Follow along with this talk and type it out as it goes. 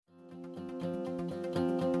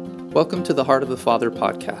Welcome to the Heart of the Father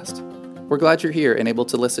podcast. We're glad you're here and able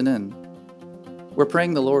to listen in. We're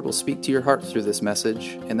praying the Lord will speak to your heart through this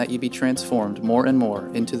message and that you be transformed more and more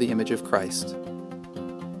into the image of Christ.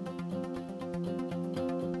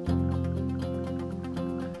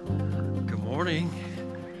 Good morning.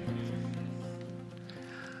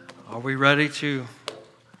 Are we ready to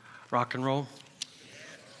rock and roll?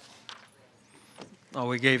 Oh,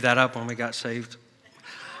 we gave that up when we got saved.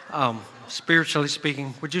 Spiritually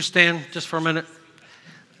speaking, would you stand just for a minute?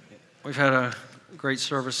 We've had a great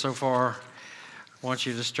service so far. I want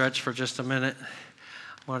you to stretch for just a minute.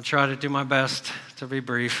 I want to try to do my best to be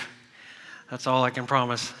brief. That's all I can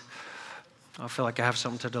promise. I feel like I have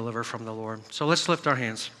something to deliver from the Lord. So let's lift our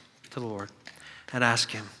hands to the Lord and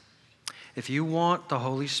ask Him. If you want the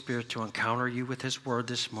Holy Spirit to encounter you with His Word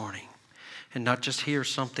this morning and not just hear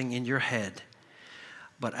something in your head,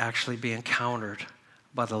 but actually be encountered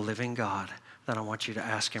by the living God, then I want you to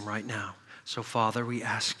ask Him right now. So, Father, we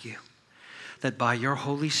ask you that by your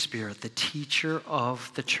Holy Spirit, the teacher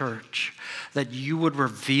of the church, that you would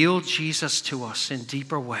reveal Jesus to us in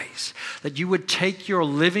deeper ways, that you would take your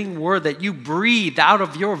living word that you breathe out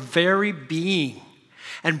of your very being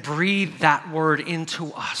and breathe that word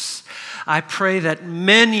into us. I pray that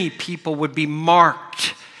many people would be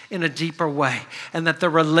marked in a deeper way and that the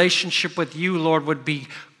relationship with you, Lord, would be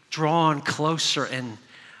drawn closer and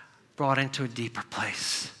brought into a deeper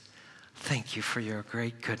place. Thank you for your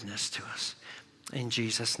great goodness to us. In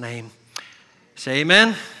Jesus' name, say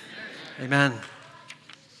amen. Amen.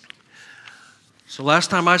 So last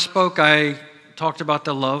time I spoke, I talked about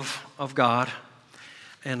the love of God,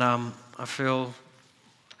 and I feel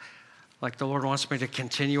like the Lord wants me to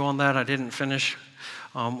continue on that. I didn't finish,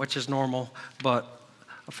 which is normal, but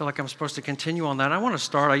I feel like I'm supposed to continue on that.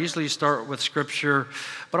 I usually start with scripture,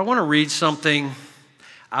 but I want to read something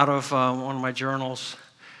out of one of my journals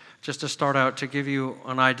just to start out to give you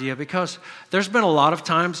an idea, because there's been a lot of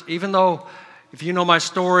times, even though if you know my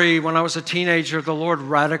story, when I was a teenager, the Lord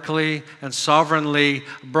radically and sovereignly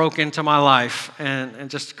broke into my life in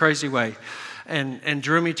just a crazy way and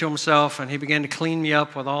drew me to Himself, and He began to clean me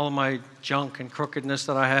up with all of my junk and crookedness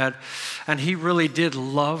that I had, and He really did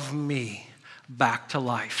love me back to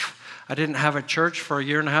life. I didn't have a church for a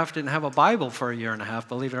year and a half, didn't have a Bible for a year and a half,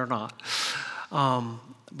 believe it or not.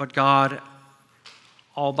 But God,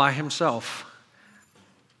 all by Himself,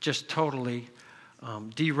 just totally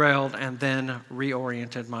derailed and then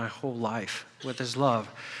reoriented my whole life with His love.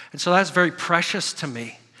 And so that's very precious to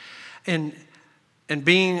me. And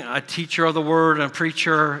being a teacher of the Word and a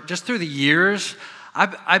preacher, just through the years,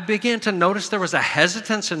 I began to notice there was a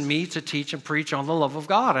hesitance in me to teach and preach on the love of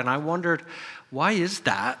God. And I wondered, why is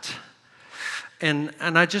that? And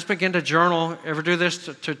I just began to journal. Ever do this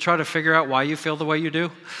to try to figure out why you feel the way you do?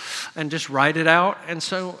 And just write it out. And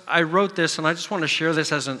so I wrote this, and I just want to share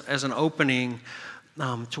this as an opening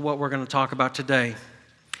to what we're going to talk about today.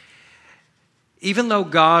 Even though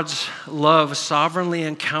God's love sovereignly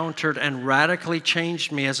encountered and radically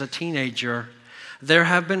changed me as a teenager, there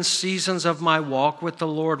have been seasons of my walk with the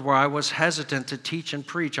Lord where I was hesitant to teach and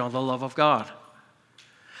preach on the love of God.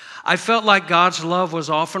 I felt like God's love was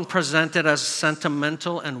often presented as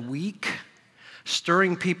sentimental and weak,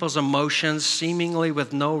 stirring people's emotions seemingly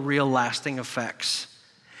with no real lasting effects.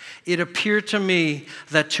 It appeared to me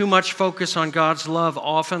that too much focus on God's love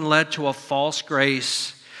often led to a false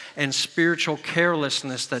grace and spiritual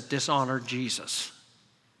carelessness that dishonored Jesus.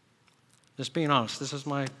 Just being honest, this is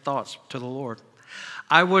my thoughts to the Lord.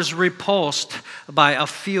 I was repulsed by a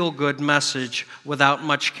feel-good message without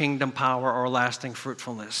much kingdom power or lasting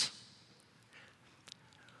fruitfulness.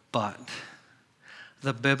 But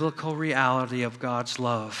the biblical reality of God's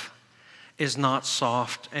love is not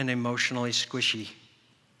soft and emotionally squishy.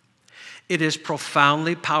 It is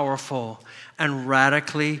profoundly powerful and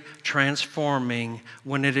radically transforming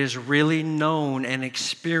when it is really known and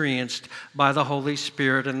experienced by the Holy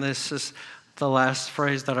Spirit. And this is the last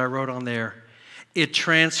phrase that I wrote on there. It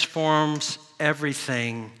transforms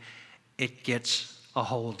everything it gets a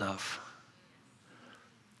hold of.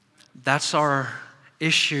 That's our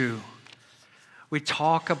issue. We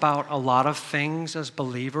talk about a lot of things as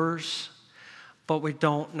believers, but we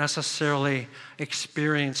don't necessarily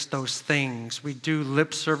experience those things. We do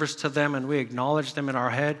lip service to them and we acknowledge them in our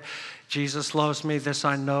head. Jesus loves me, this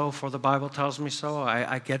I know, for the Bible tells me so.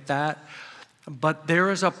 I get that. But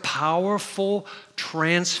there is a powerful,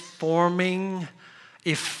 transforming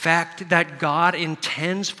effect that God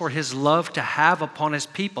intends for His love to have upon His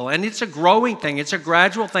people. And it's a growing thing. It's a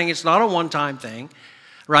gradual thing. It's not a one-time thing,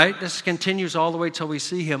 right? This continues all the way till we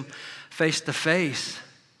see Him face to face.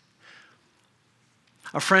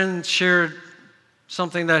 A friend shared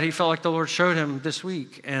something that he felt like the Lord showed him this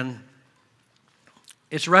week, and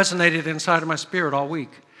it's resonated inside of my spirit all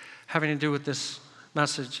week, having to do with this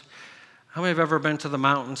message. How many have ever been to the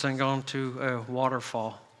mountains and gone to a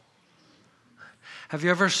waterfall? Have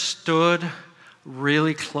you ever stood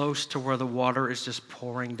really close to where the water is just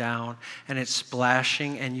pouring down and it's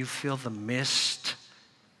splashing and you feel the mist?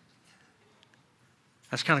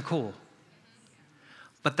 That's kind of cool.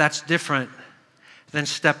 But that's different than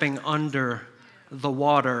stepping under the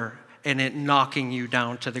water and it knocking you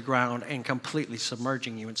down to the ground and completely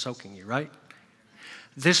submerging you and soaking you, right?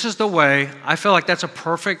 This is the way, I feel like that's a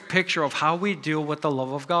perfect picture of how we deal with the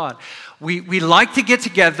love of God. We like to get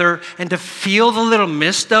together and to feel the little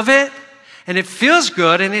mist of it, and it feels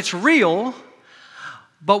good and it's real,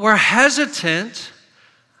 but we're hesitant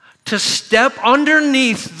to step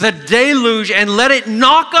underneath the deluge and let it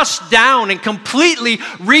knock us down and completely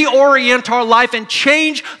reorient our life and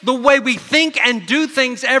change the way we think and do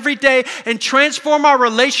things every day and transform our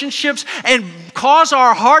relationships and cause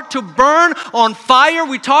our heart to burn on fire.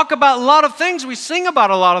 We talk about a lot of things. We sing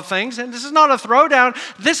about a lot of things. And this is not a throwdown.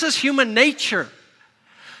 This is human nature.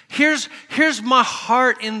 Here's my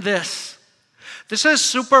heart in this. This is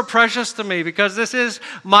super precious to me because this is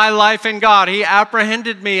my life in God. He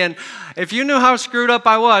apprehended me, and if you knew how screwed up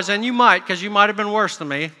I was, and you might, because you might have been worse than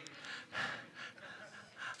me,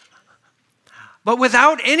 but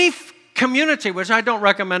without any community, which I don't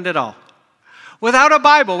recommend at all, without a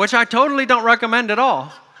Bible, which I totally don't recommend at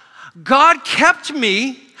all, God kept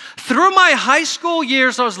me through my high school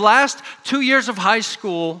years, those last 2 years of high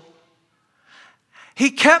school.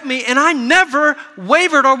 He kept me, and I never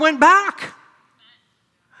wavered or went back.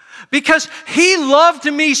 Because he loved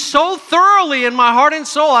me so thoroughly in my heart and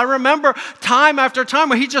soul. I remember time after time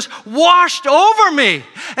where he just washed over me.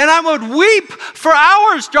 And I would weep for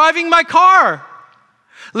hours driving my car,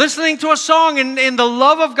 listening to a song, and the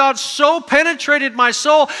love of God so penetrated my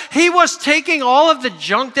soul. He was taking all of the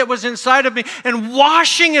junk that was inside of me and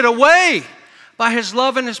washing it away by his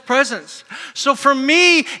love and his presence. So for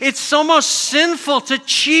me, it's almost sinful to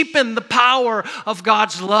cheapen the power of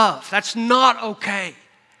God's love. That's not okay.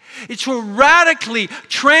 It's a radically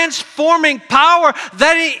transforming power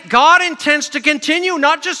that God intends to continue,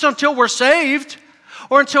 not just until we're saved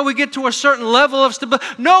or until we get to a certain level of stability.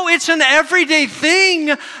 No, it's an everyday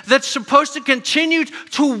thing that's supposed to continue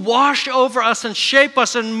to wash over us and shape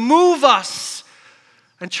us and move us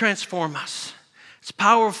and transform us. It's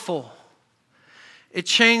powerful. It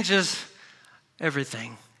changes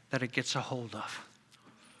everything that it gets a hold of.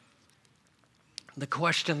 The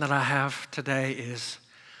question that I have today is,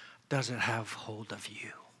 does it have hold of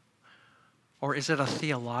you? Or is it a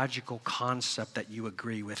theological concept that you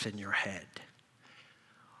agree with in your head?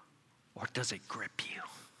 Or does it grip you?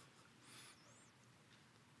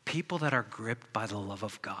 People that are gripped by the love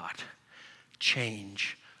of God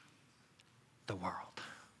change the world.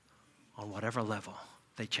 On whatever level,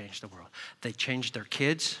 they change the world. They change their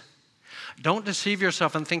kids. Don't deceive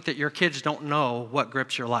yourself and think that your kids don't know what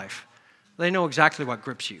grips your life. They know exactly what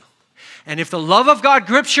grips you. And if the love of God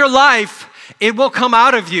grips your life, it will come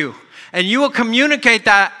out of you. And you will communicate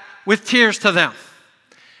that with tears to them.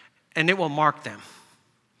 And it will mark them.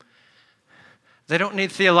 They don't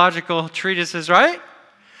need theological treatises, right?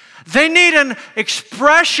 They need an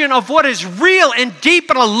expression of what is real and deep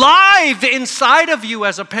and alive inside of you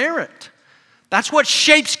as a parent. That's what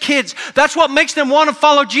shapes kids. That's what makes them want to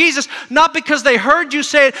follow Jesus, not because they heard you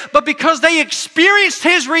say it, but because they experienced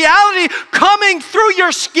his reality coming through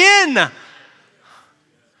your skin.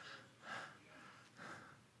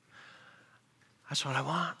 That's what I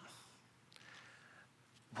want.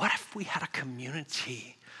 What if we had a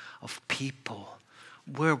community of people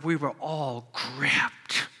where we were all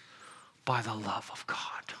gripped by the love of God?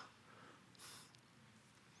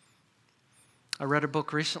 I read a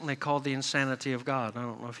book recently called The Insanity of God. I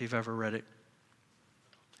don't know if you've ever read it.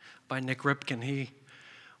 By Nick Ripken. He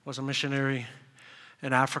was a missionary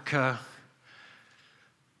in Africa.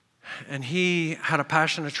 And he had a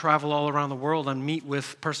passion to travel all around the world and meet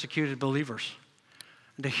with persecuted believers.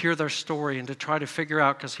 And to hear their story and to try to figure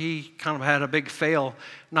out, because he kind of had a big fail,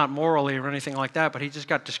 not morally or anything like that, but he just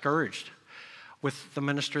got discouraged with the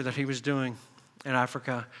ministry that he was doing in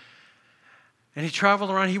Africa. And he traveled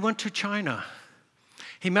around. He went to China.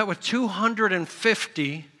 He met with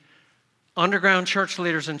 250 underground church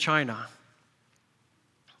leaders in China.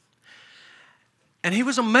 And he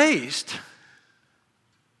was amazed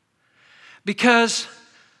because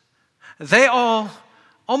they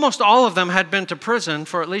almost all of them had been to prison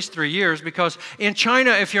for at least 3 years, because in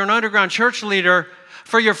China, if you're an underground church leader,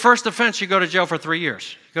 for your first offense, you go to jail for 3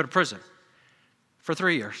 years. You go to prison for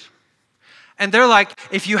 3 years. And they're like,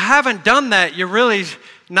 if you haven't done that, you're really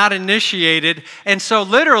not initiated. And so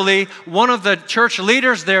literally, one of the church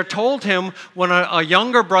leaders there told him when a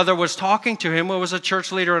younger brother was talking to him, who was a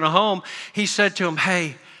church leader in a home, he said to him,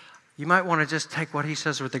 hey, you might want to just take what he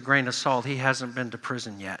says with a grain of salt. He hasn't been to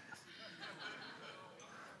prison yet.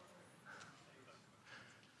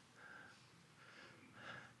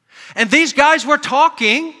 And these guys were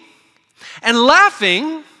talking and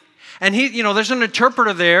laughing. And there's an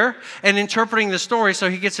interpreter there and interpreting the story, so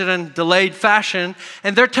he gets it in delayed fashion.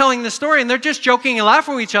 And they're telling the story, and they're just joking and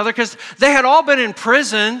laughing with each other because they had all been in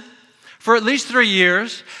prison for at least 3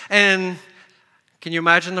 years. And can you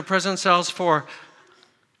imagine the prison cells for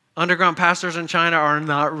underground pastors in China are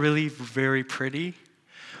not really very pretty.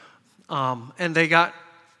 And they got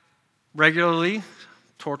regularly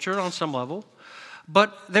tortured on some level.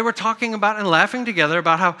 But they were talking about and laughing together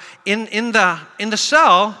about how in the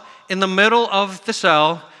cell, in the middle of the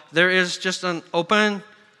cell, there is just an open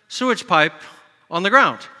sewage pipe on the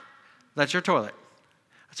ground. That's your toilet.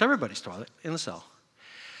 That's everybody's toilet in the cell.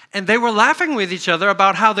 And they were laughing with each other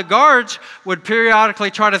about how the guards would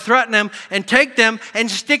periodically try to threaten them and take them and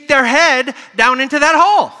stick their head down into that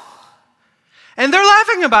hole. And they're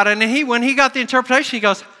laughing about it. And when he got the interpretation, he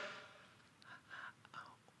goes,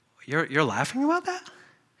 You're laughing about that?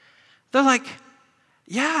 They're like,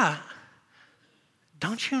 yeah.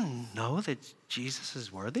 Don't you know that Jesus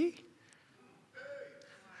is worthy?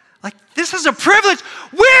 Like, this is a privilege.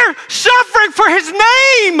 We're suffering for his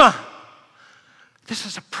name. This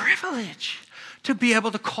is a privilege to be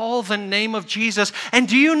able to call the name of Jesus. And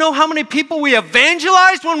do you know how many people we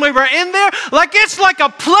evangelized when we were in there? Like, it's like a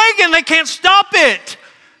plague and they can't stop it.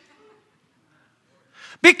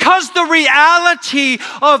 Because the reality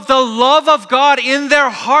of the love of God in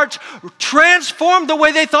their hearts transformed the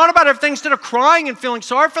way they thought about everything instead of crying and feeling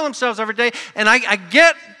sorry for themselves every day. And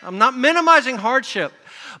I'm not minimizing hardship.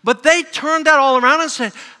 But they turned that all around and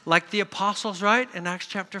said, like the apostles, right, in Acts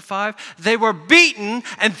chapter 5, they were beaten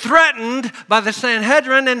and threatened by the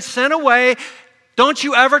Sanhedrin and sent away. Don't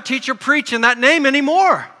you ever teach or preach in that name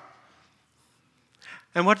anymore.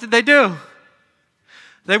 And what did they do?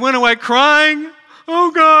 They went away crying. Oh,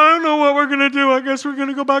 God, I don't know what we're going to do. I guess we're going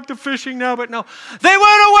to go back to fishing now. But no, they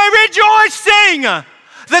went away rejoicing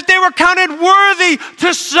that they were counted worthy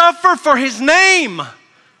to suffer for his name.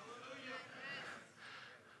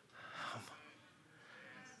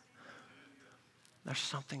 There's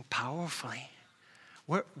something powerfully.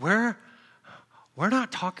 We're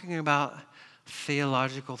not talking about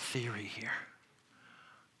theological theory here.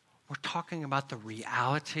 We're talking about the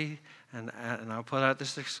reality. And I'll put out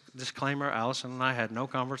this disclaimer. Allison and I had no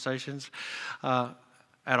conversations at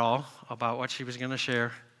all about what she was going to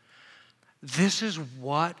share. This is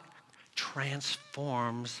what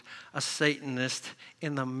transforms a Satanist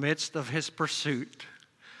in the midst of his pursuit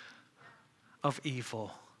of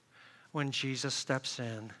evil. When Jesus steps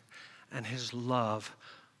in and his love,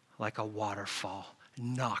 like a waterfall,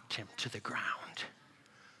 knocked him to the ground.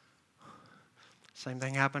 Same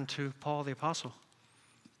thing happened to Paul the Apostle.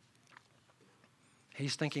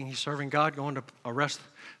 He's thinking he's serving God, going to arrest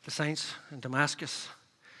the saints in Damascus.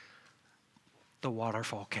 The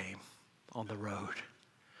waterfall came on the road.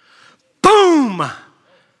 Boom!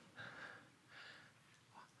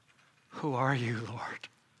 Who are you, Lord?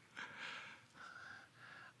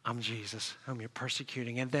 I'm Jesus, whom you're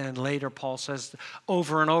persecuting. And then later Paul says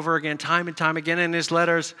over and over again, time and time again in his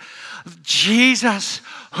letters, Jesus,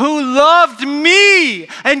 who loved me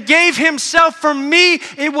and gave himself for me,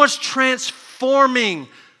 it was transforming.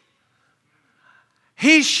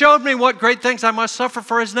 He showed me what great things I must suffer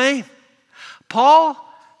for his name. Paul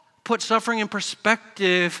put suffering in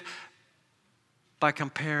perspective by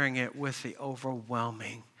comparing it with the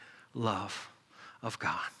overwhelming love of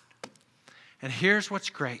God. And here's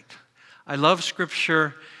what's great. I love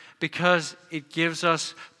Scripture because it gives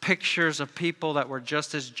us pictures of people that were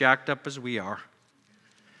just as jacked up as we are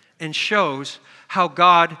and shows how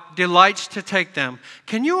God delights to take them.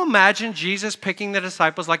 Can you imagine Jesus picking the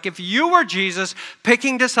disciples? Like if you were Jesus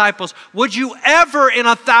picking disciples, would you ever in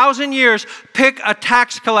 1,000 years pick a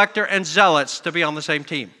tax collector and zealots to be on the same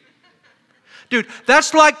team? Dude,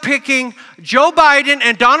 that's like picking Joe Biden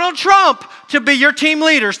and Donald Trump to be your team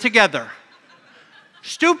leaders together.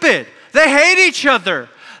 Stupid. They hate each other.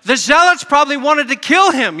 The zealots probably wanted to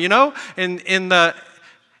kill him, you know, in the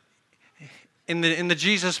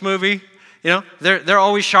Jesus movie. You know, they're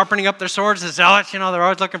always sharpening up their swords. The zealots, you know, they're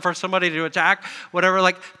always looking for somebody to attack, whatever.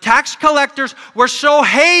 Like tax collectors were so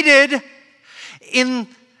hated in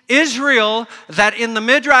Israel that in the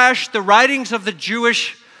Midrash, the writings of the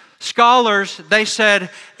Jewish Scholars, they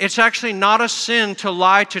said it's actually not a sin to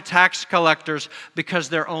lie to tax collectors because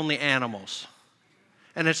they're only animals.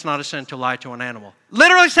 And it's not a sin to lie to an animal.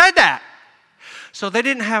 Literally said that. So they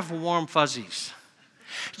didn't have warm fuzzies.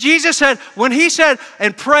 Jesus said, when he said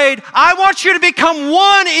and prayed, I want you to become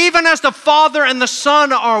one even as the Father and the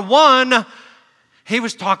Son are one, he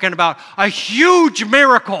was talking about a huge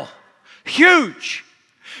miracle. Huge.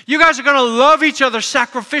 You guys are going to love each other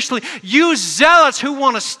sacrificially. You zealots who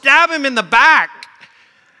want to stab him in the back.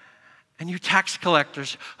 And you tax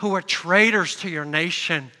collectors who are traitors to your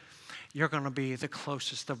nation. You're going to be the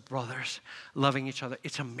closest of brothers, loving each other.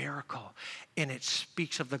 It's a miracle. And it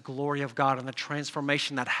speaks of the glory of God and the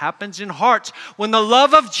transformation that happens in hearts when the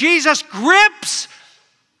love of Jesus grips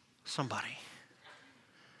somebody.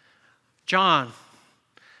 John,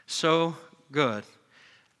 so good.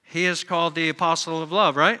 He is called the apostle of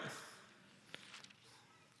love, right?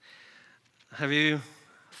 Have you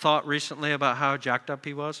thought recently about how jacked up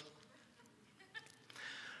he was?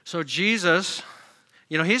 So Jesus,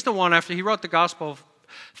 he's the one after he wrote the gospel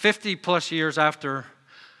 50 plus years after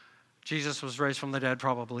Jesus was raised from the dead,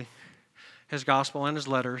 probably. His gospel and his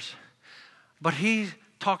letters. But he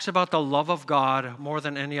talks about the love of God more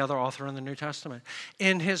than any other author in the New Testament.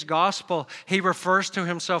 In his gospel, he refers to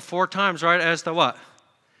himself 4 times, right, as the what?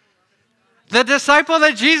 The disciple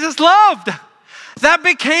that Jesus loved. That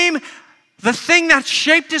became the thing that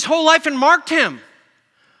shaped his whole life and marked him.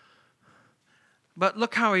 But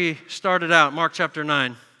look how he started out, Mark chapter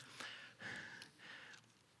 9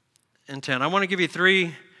 and 10. I want to give you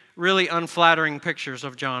 3 really unflattering pictures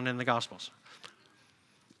of John in the Gospels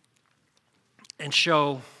and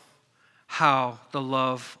show how the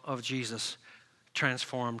love of Jesus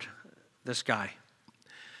transformed this guy.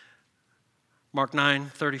 Mark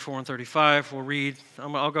 9, 34 and 35, we'll read.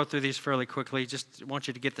 I'll go through these fairly quickly. Just want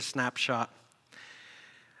you to get the snapshot.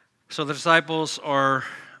 So the disciples are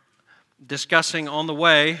discussing on the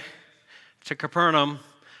way to Capernaum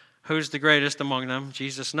who's the greatest among them.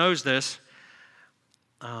 Jesus knows this.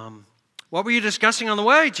 What were you discussing on the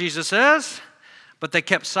way? Jesus says. But they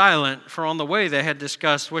kept silent, for on the way they had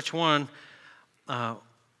discussed with one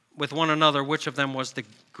another which of them was the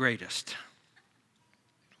greatest.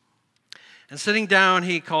 And sitting down,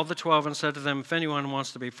 he called the 12 and said to them, if anyone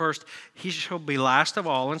wants to be first, he shall be last of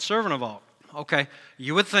all and servant of all. Okay,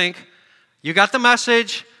 you would think, you got the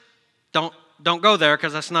message, don't go there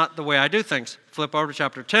because that's not the way I do things. Flip over to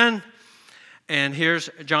chapter 10, and here's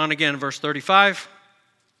John again, verse 35.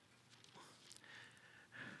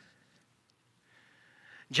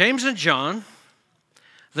 James and John,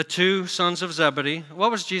 the 2 sons of Zebedee.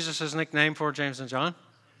 What was Jesus' nickname for James and John?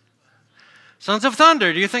 Sons of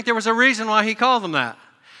Thunder. Do you think there was a reason why he called them that?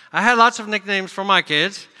 I had lots of nicknames for my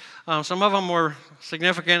kids. Some of them were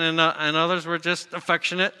significant and others were just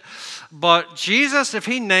affectionate. But Jesus, if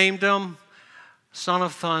he named them Son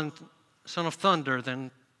of Thunder,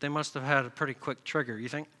 then they must have had a pretty quick trigger, you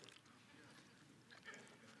think?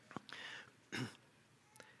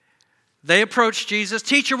 They approached Jesus.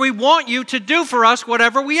 Teacher, we want you to do for us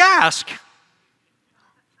whatever we ask.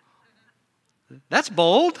 That's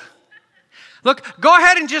bold. Look, go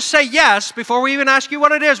ahead and just say yes before we even ask you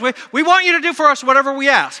what it is. We want you to do for us whatever we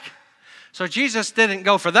ask. So Jesus didn't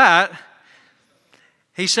go for that.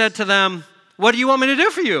 He said to them, what do you want me to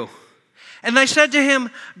do for you? And they said to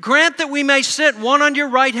him, grant that we may sit one on your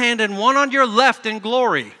right hand and one on your left in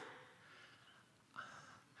glory.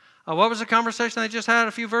 What was the conversation they just had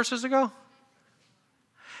a few verses ago?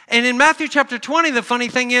 And in Matthew chapter 20, the funny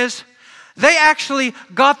thing is, they actually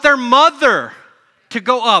got their mother to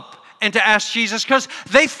go up and to ask Jesus because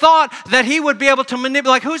they thought that he would be able to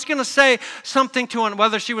manipulate. Like, who's going to say something to her,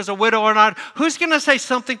 whether she was a widow or not? Who's going to say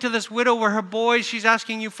something to this widow where her boy, she's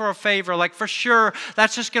asking you for a favor? Like, for sure,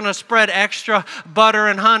 that's just going to spread extra butter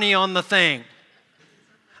and honey on the thing.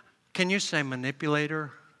 Can you say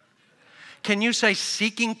manipulator? Can you say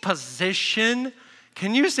seeking position?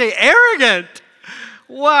 Can you say arrogant?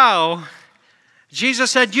 Wow. Jesus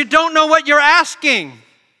said, you don't know what you're asking.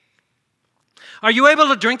 Are you able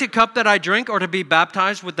to drink the cup that I drink or to be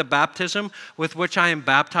baptized with the baptism with which I am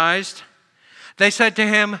baptized? They said to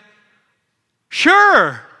him,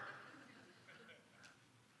 sure.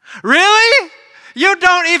 Really? You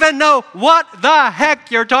don't even know what the heck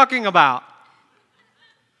you're talking about.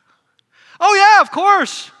 Oh yeah, of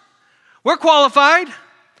course. We're qualified.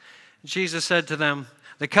 Jesus said to them,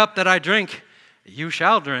 the cup that I drink, you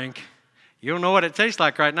shall drink. You don't know what it tastes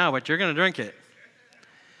like right now, but you're going to drink it.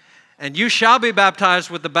 And you shall be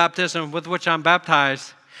baptized with the baptism with which I'm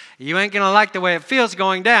baptized. You ain't going to like the way it feels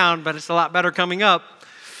going down, but it's a lot better coming up.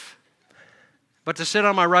 but to sit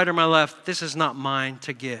on my right or my left, this is not mine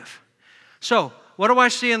to give. So, what do I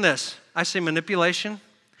see in this? I see manipulation.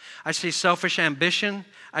 I see selfish ambition.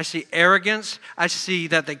 I see arrogance. I see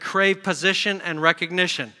that they crave position and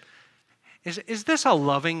recognition. Is this a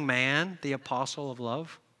loving man, the apostle of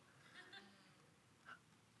love?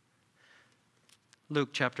 Luke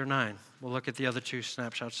chapter 9. We'll look at the other two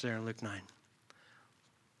snapshots there in Luke 9.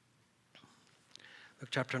 Luke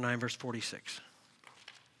chapter 9, verse 46.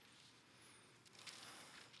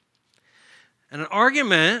 And an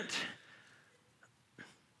argument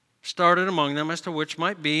started among them as to which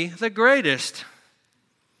might be the greatest.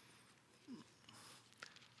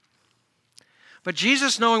 But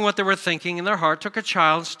Jesus, knowing what they were thinking in their heart, took a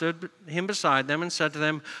child, stood him beside them, and said to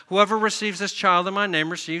them, "Whoever receives this child in my name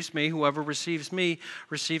receives me. Whoever receives me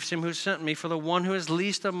receives him who sent me. For the one who is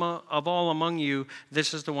least of all among you,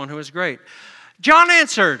 this is the one who is great." John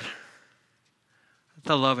answered,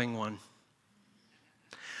 the loving one,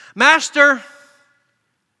 "Master,"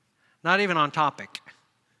 not even on topic,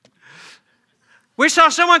 "we saw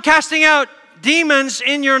someone casting out demons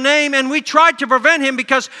in your name, and we tried to prevent him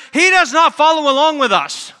because he does not follow along with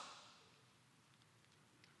us."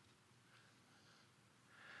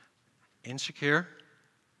 Insecure,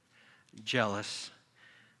 jealous,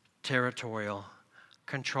 territorial,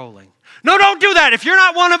 controlling. "No, don't do that. If you're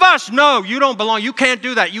not one of us, no, you don't belong. You can't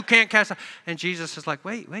do that. You can't cast out." And Jesus is like,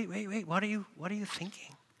 wait. What are you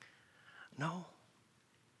thinking? No.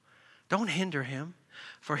 Don't hinder him,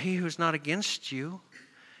 for he who's not against you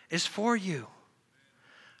is for you.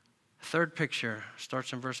 Third picture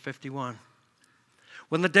starts in verse 51.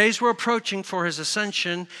 When the days were approaching for his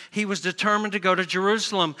ascension, he was determined to go to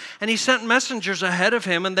Jerusalem. And he sent messengers ahead of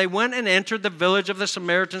him, and they went and entered the village of the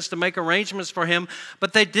Samaritans to make arrangements for him.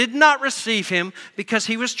 But they did not receive him because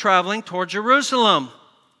he was traveling toward Jerusalem.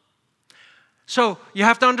 So you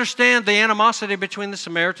have to understand the animosity between the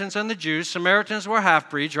Samaritans and the Jews. Samaritans were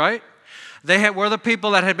half-breeds, right? They were the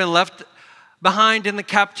people that had been left behind in the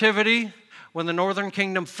captivity when the northern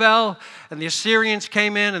kingdom fell, and the Assyrians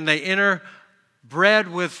came in and they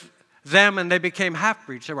interbred with them, and they became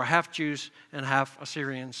half-breeds. They were half Jews and half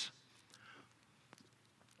Assyrians.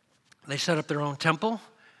 They set up their own temple.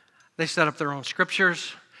 They set up their own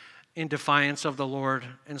scriptures in defiance of the Lord,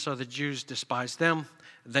 and so the Jews despised them.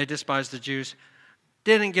 They despised the Jews.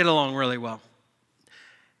 Didn't get along really well.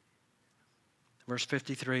 Verse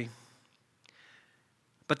 53.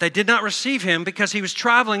 But they did not receive him because he was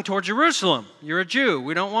traveling toward Jerusalem. "You're a Jew.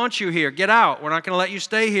 We don't want you here. Get out. We're not going to let you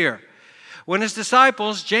stay here." When his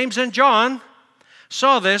disciples, James and John,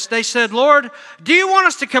 saw this, they said, "Lord, do you want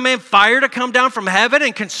us to command fire to come down from heaven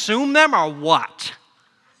and consume them, or what?"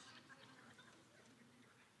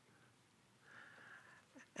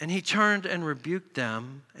 And he turned and rebuked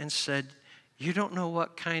them and said, "You don't know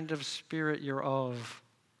what kind of spirit you're of.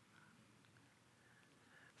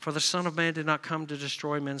 For the Son of Man did not come to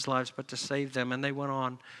destroy men's lives, but to save them." And they went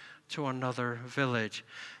on to another village.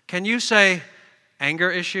 Can you say anger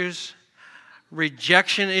issues,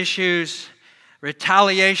 rejection issues,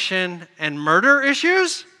 retaliation, and murder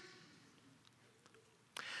issues?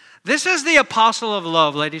 This is the apostle of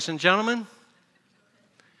love, ladies and gentlemen.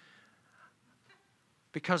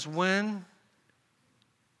 Because when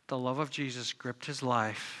the love of Jesus gripped his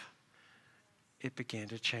life, it began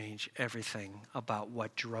to change everything about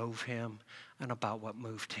what drove him and about what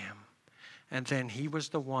moved him. And then he was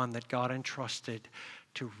the one that God entrusted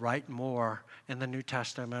to write more in the New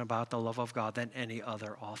Testament about the love of God than any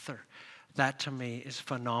other author. That to me is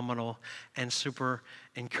phenomenal and super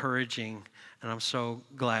encouraging, and I'm so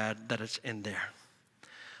glad that it's in there.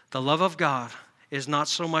 The love of God is not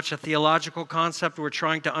so much a theological concept we're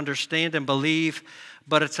trying to understand and believe,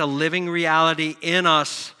 but it's a living reality in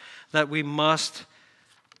us that we must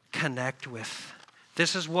connect with.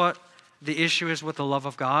 This is what the issue is with the love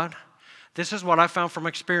of God. This is what I found from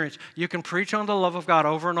experience. You can preach on the love of God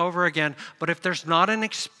over and over again, but if there's not an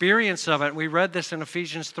experience of it, we read this in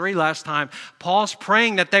Ephesians 3 last time, Paul's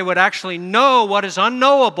praying that they would actually know what is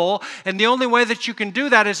unknowable, and the only way that you can do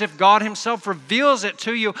that is if God himself reveals it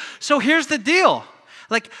to you. So here's the deal.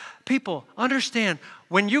 People, understand,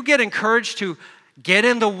 when you get encouraged to get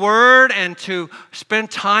in the Word and to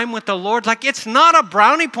spend time with the Lord, it's not a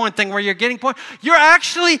brownie point thing where you're getting point. You're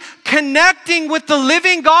actually connecting with the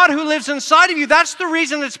living God who lives inside of you. That's the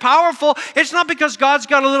reason it's powerful. It's not because God's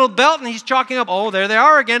got a little belt and he's chalking up, oh, there they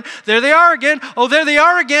are again, there they are again, oh, there they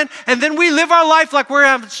are again. And then we live our life like we're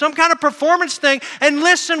having some kind of performance thing. And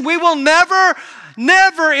listen, we will never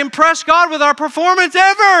impress God with our performance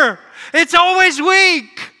ever. It's always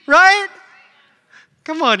weak, right?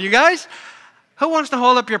 Come on, you guys. Who wants to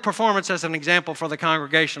hold up your performance as an example for the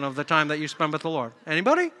congregation of the time that you spend with the Lord?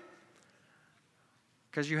 Anybody?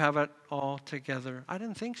 Because you have it all together. I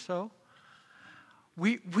didn't think so.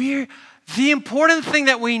 The important thing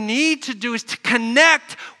that we need to do is to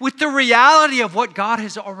connect with the reality of what God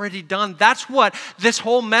has already done. That's what this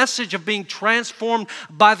whole message of being transformed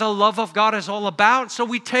by the love of God is all about. So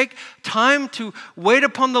we take time to wait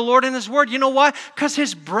upon the Lord in His Word. You know why? Because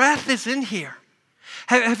His breath is in here.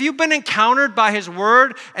 Have you been encountered by His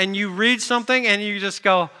Word and you read something and you just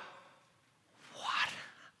go, what?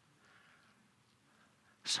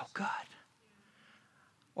 So good.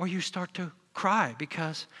 Or you start to cry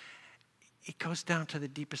because it goes down to the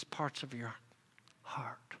deepest parts of your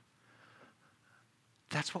heart.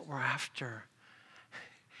 That's what we're after.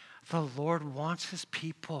 The Lord wants His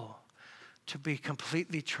people to be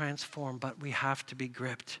completely transformed, but we have to be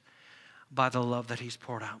gripped by the love that He's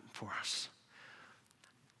poured out for us.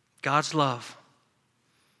 God's love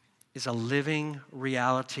is a living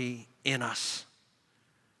reality in us.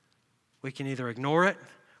 We can either ignore it,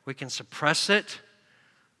 we can suppress it,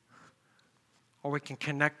 or we can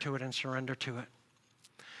connect to it and surrender to it.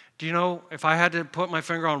 Do you know, if I had to put my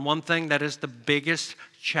finger on one thing that is the biggest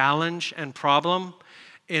challenge and problem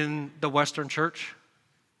in the Western church,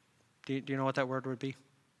 do you know what that word would be?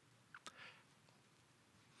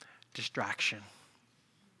 Distraction.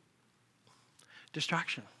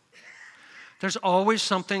 Distraction. There's always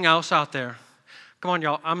something else out there. Come on,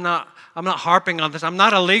 y'all. I'm not harping on this. I'm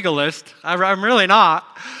not a legalist. I'm really not.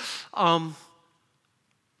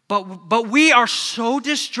 But we are so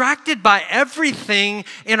distracted by everything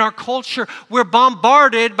in our culture. We're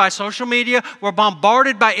bombarded by social media. We're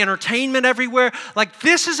bombarded by entertainment everywhere. Like,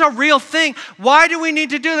 this is a real thing. Why do we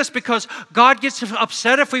need to do this? Because God gets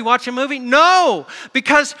upset if we watch a movie? No,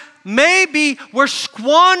 because maybe we're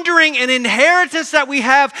squandering an inheritance that we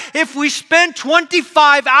have if we spend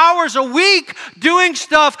 25 hours a week doing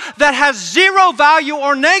stuff that has zero value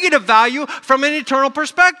or negative value from an eternal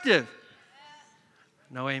perspective.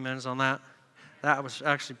 No amens on that. That was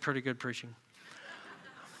actually pretty good preaching.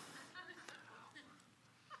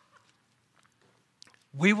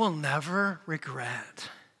 We will never regret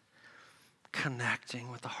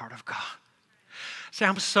connecting with the heart of God. See,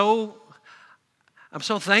 I'm so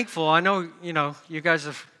thankful. I know, you guys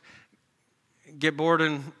get bored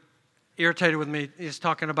and irritated with me is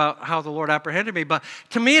talking about how the Lord apprehended me, but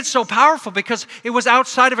to me it's so powerful because it was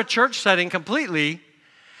outside of a church setting completely,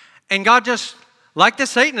 and God just, like the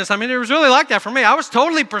Satanists, it was really like that for me. I was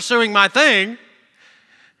totally pursuing my thing,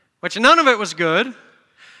 which none of it was good.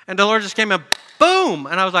 And the Lord just came and boom.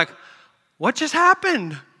 And I was like, what just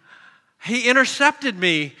happened? He intercepted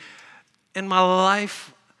me, and my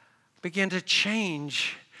life began to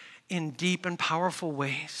change in deep and powerful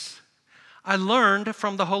ways. I learned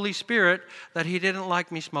from the Holy Spirit that He didn't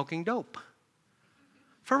like me smoking dope.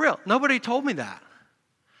 For real. Nobody told me that.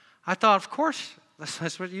 I thought, of course,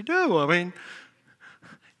 that's what you do.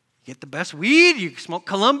 You get the best weed, you smoke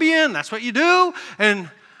Colombian, that's what you do. And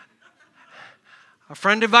a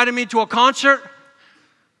friend invited me to a concert.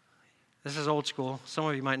 This is old school. Some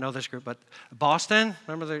of you might know this group, but Boston,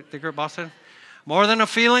 remember the group Boston? More Than a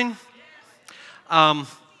Feeling. I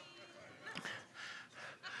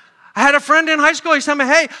had a friend in high school, he said to me,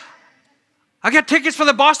 hey, I got tickets for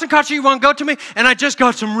the Boston concert, you want to go to me? And I just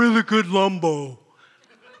got some really good lumbo.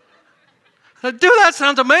 I said, dude, that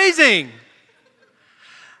sounds amazing.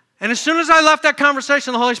 And as soon as I left that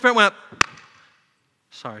conversation, the Holy Spirit went,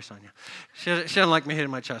 sorry, Sonia. She didn't like me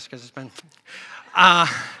hitting my chest because it's been...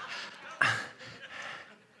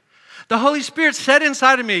 the Holy Spirit said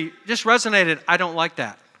inside of me, just resonated, I don't like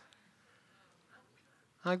that.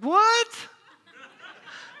 I'm like, what?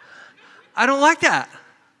 I don't like that.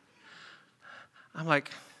 I'm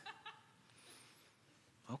like,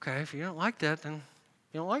 okay, if you don't like that, then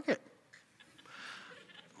you don't like it.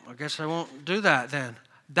 I guess I won't do that then.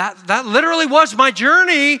 That literally was my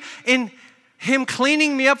journey in Him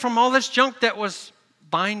cleaning me up from all this junk that was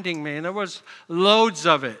binding me, and there was loads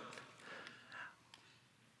of it.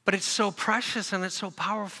 But it's so precious and it's so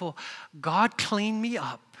powerful. God cleaned me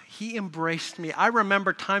up. He embraced me. I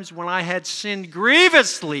remember times when I had sinned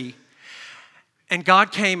grievously, and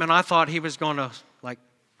God came and I thought He was going to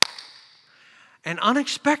and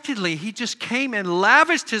unexpectedly, He just came and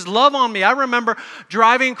lavished His love on me. I remember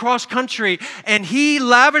driving cross country, and He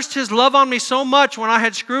lavished His love on me so much when I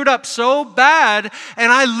had screwed up so bad,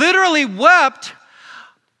 and I literally wept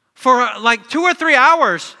for 2 or 3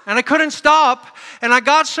 hours, and I couldn't stop. And I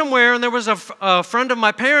got somewhere, and there was a friend of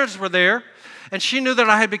my parents were there, and she knew that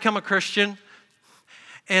I had become a Christian.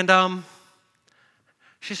 And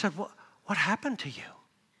she said, what happened to you?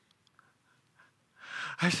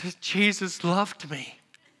 I said, Jesus loved me.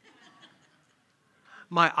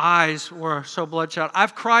 My eyes were so bloodshot.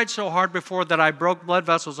 I've cried so hard before that I broke blood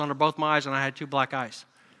vessels under both my eyes and I had 2 black eyes.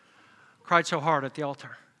 Cried so hard at the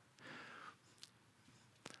altar.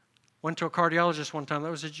 Went to a cardiologist one time.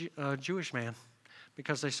 That was a Jewish man,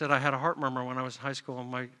 because they said I had a heart murmur when I was in high school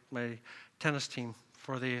on my tennis team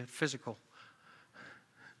for the physical.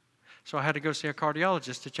 So I had to go see a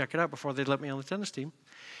cardiologist to check it out before they'd let me on the tennis team.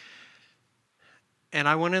 And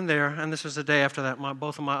I went in there, and this was the day after that.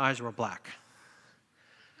 Both of my eyes were black.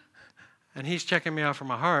 And he's checking me out for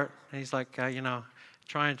my heart, and he's like,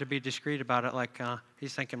 trying to be discreet about it, like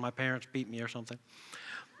he's thinking my parents beat me or something.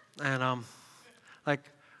 And like,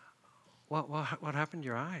 what happened to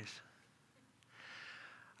your eyes?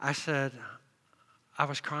 I said, I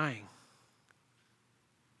was crying.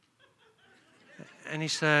 And he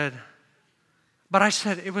said, but I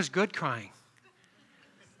said, it was good crying.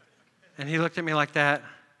 And he looked at me like that.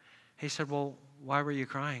 He said, well, why were you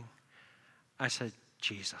crying? I said,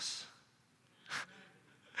 Jesus.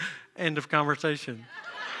 End of conversation.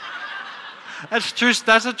 That's true.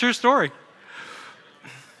 That's a true story.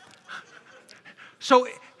 So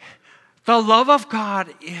the love of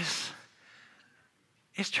God is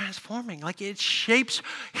transforming. Like, it shapes.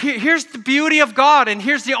 Here's the beauty of God, and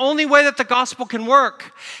here's the only way that the gospel can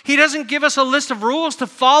work. He doesn't give us a list of rules to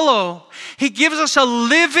follow. He gives us a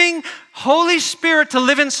living Holy Spirit to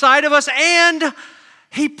live inside of us, and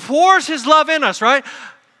He pours His love in us, right?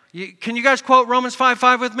 Can you guys quote Romans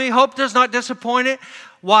 5:5 with me? Hope does not disappoint it.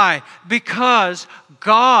 Why? Because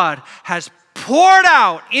God has poured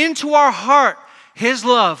out into our heart His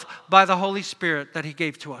love by the Holy Spirit that He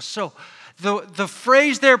gave to us. So the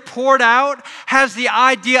phrase there, poured out, has the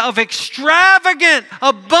idea of extravagant,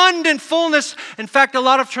 abundant fullness. In fact, a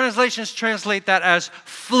lot of translations translate that as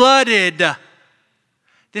flooded.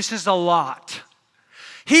 This is a lot.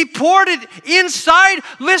 He poured it inside.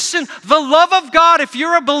 Listen, the love of God, if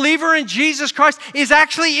you're a believer in Jesus Christ, is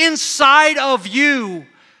actually inside of you.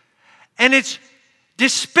 And it's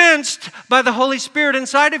dispensed by the Holy Spirit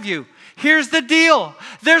inside of you. Here's the deal.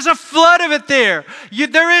 There's a flood of it there.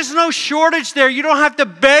 There is no shortage there. You don't have to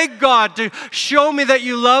beg God to show me that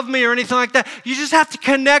you love me or anything like that. You just have to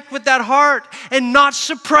connect with that heart and not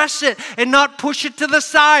suppress it and not push it to the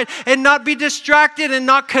side and not be distracted and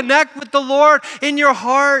not connect with the Lord in your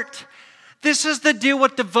heart. This is the deal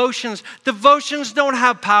with devotions. Devotions don't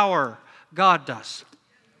have power. God does.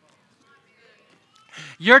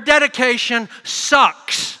 Your dedication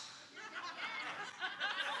sucks.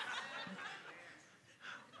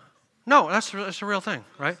 No, that's a real thing,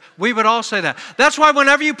 right? We would all say that. That's why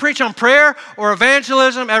whenever you preach on prayer or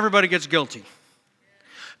evangelism, everybody gets guilty.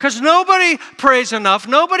 Because nobody prays enough.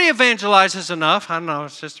 Nobody evangelizes enough. I don't know,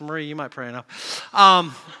 Sister Marie, you might pray enough.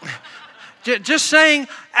 Just saying,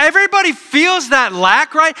 everybody feels that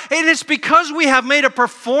lack, right? And it's because we have made a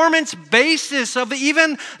performance basis of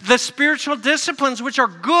even the spiritual disciplines, which are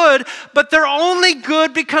good, but they're only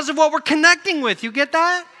good because of what we're connecting with. You get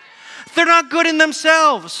that? They're not good in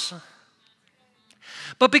themselves.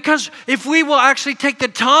 But because if we will actually take the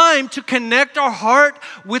time to connect our heart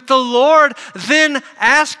with the Lord, then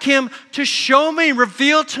ask Him to show me,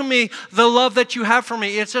 reveal to me the love that you have for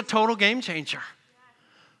me, it's a total game changer.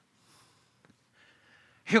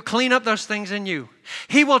 He'll clean up those things in you.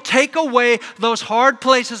 He will take away those hard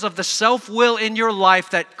places of the self-will in your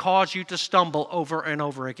life that cause you to stumble over and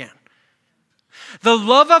over again. The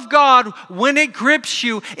love of God, when it grips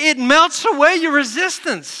you, it melts away your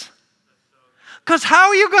resistance. Because how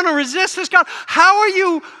are you going to resist this God? How are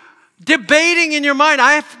you debating in your mind?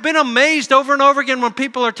 I've been amazed over and over again when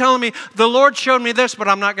people are telling me, the Lord showed me this, but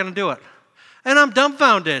I'm not going to do it. And I'm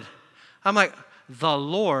dumbfounded. I'm like, the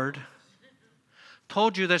Lord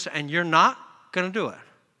told you this, and you're not going to do it.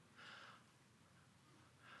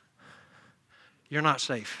 You're not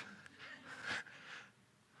safe.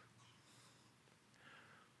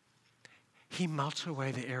 He melts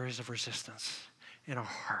away the areas of resistance in our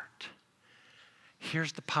heart.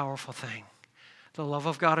 Here's the powerful thing. The love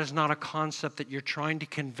of God is not a concept that you're trying to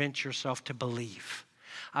convince yourself to believe.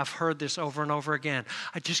 I've heard this over and over again.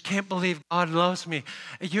 I just can't believe God loves me.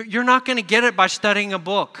 You're not going to get it by studying a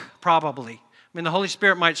book, probably. I mean, the Holy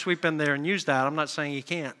Spirit might sweep in there and use that. I'm not saying He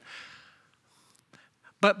can't.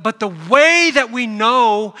 But the way that we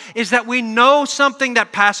know is that we know something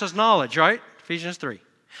that passes knowledge, right? Ephesians 3.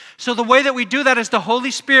 So the way that we do that is the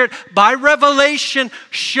Holy Spirit, by revelation,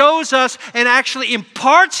 shows us and actually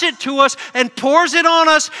imparts it to us and pours it on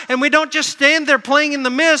us. And we don't just stand there playing in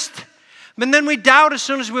the mist, And then we doubt as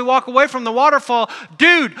soon as we walk away from the waterfall.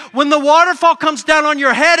 Dude, when the waterfall comes down on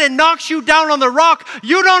your head and knocks you down on the rock,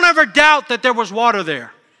 you don't ever doubt that there was water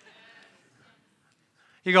there.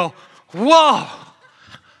 You go, whoa.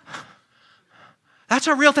 That's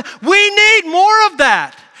a real thing. We need more of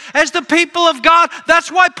that. As the people of God,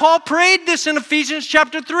 that's why Paul prayed this in Ephesians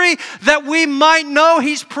chapter 3, that we might know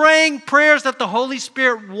he's praying prayers that the Holy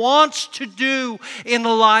Spirit wants to do in the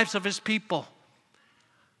lives of his people.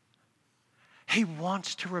 He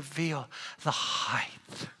wants to reveal the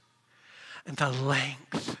height and the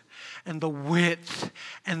length and the width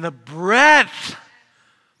and the breadth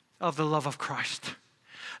of the love of Christ.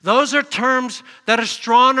 Those are terms that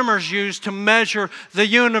astronomers use to measure the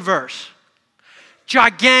universe.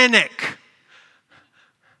 Gigantic.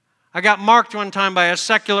 I got marked one time by a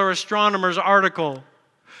secular astronomer's article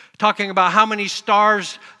talking about how many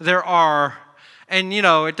stars there are. And,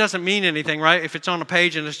 it doesn't mean anything, right? If it's on a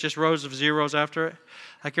page and it's just rows of zeros after it.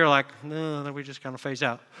 Like, you're like, no, then we just kind of phase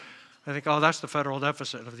out. I think, that's the federal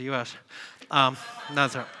deficit of the U.S.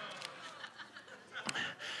 That's right.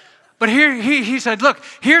 But here he said, look,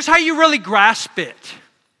 here's how you really grasp it.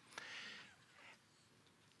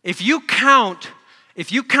 If you counted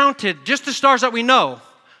just the stars that we know,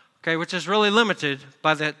 okay, which is really limited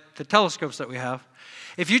by the telescopes that we have,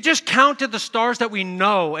 if you just counted the stars that we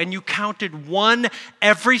know and you counted one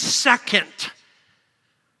every second,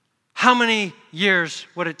 how many years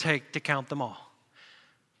would it take to count them all?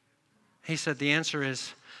 He said the answer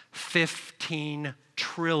is 15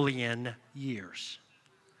 trillion years.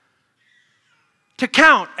 To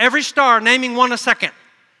count every star, naming one a second.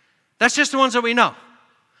 That's just the ones that we know.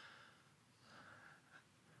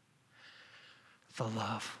 The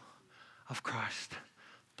love of Christ,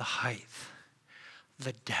 the height,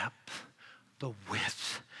 the depth, the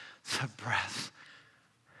width, the breadth.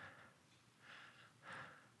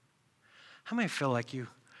 How many feel like you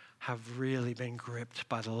have really been gripped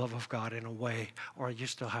by the love of God in a way, or you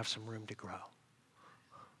still have some room to grow?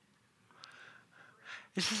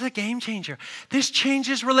 This is a game changer. This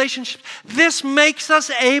changes relationships. This makes us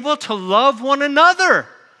able to love one another.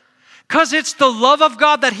 Because it's the love of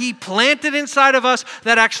God that He planted inside of us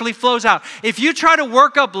that actually flows out. If you try to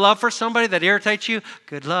work up love for somebody that irritates you,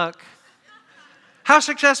 good luck. How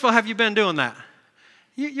successful have you been doing that?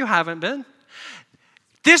 You haven't been.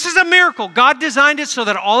 This is a miracle. God designed it so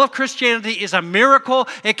that all of Christianity is a miracle.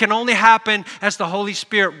 It can only happen as the Holy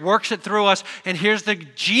Spirit works it through us. And here's the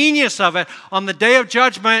genius of it. On the day of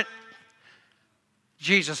judgment,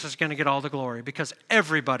 Jesus is going to get all the glory because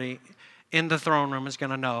everybody in the throne room is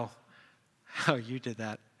going to know, oh, you did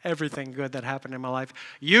that. Everything good that happened in my life,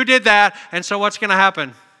 you did that. And so what's going to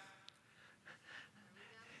happen?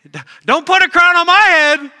 Don't put a crown on my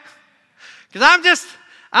head, because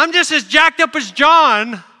I'm just as jacked up as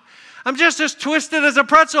John. I'm just as twisted as a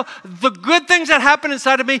pretzel. The good things that happen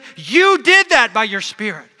inside of me, you did that by your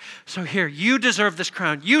Spirit. So here, you deserve this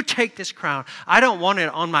crown. You take this crown. I don't want it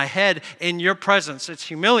on my head in your presence. It's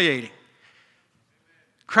humiliating.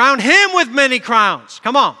 Crown Him with many crowns.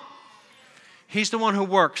 Come on. He's the one who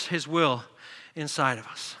works His will inside of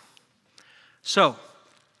us. So,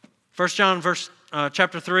 1 John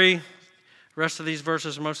chapter 3, the rest of these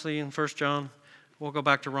verses are mostly in 1 John. We'll go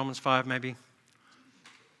back to Romans 5 maybe.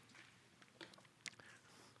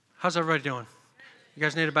 How's everybody doing? You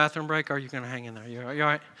guys need a bathroom break, or are you going to hang in there? You all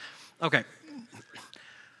right? Okay.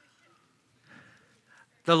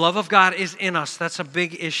 The love of God is in us. That's a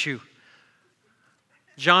big issue.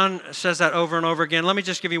 John says that over and over again. Let me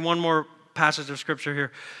just give you one more passage of Scripture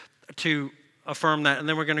here to affirm that, and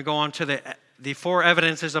then we're going to go on to the 4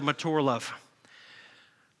 evidences of mature love.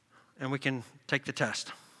 And we can take the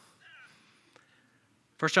test.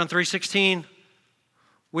 1 John 3:16,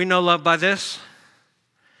 we know love by this,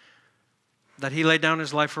 that He laid down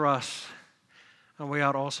His life for us, and we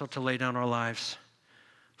ought also to lay down our lives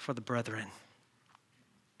for the brethren.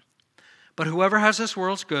 But whoever has this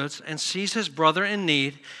world's goods and sees his brother in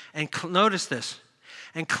need, and notice this,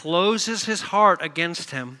 and closes his heart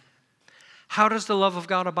against him, how does the love of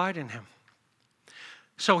God abide in him?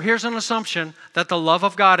 So here's an assumption that the love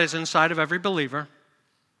of God is inside of every believer.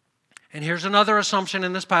 And here's another assumption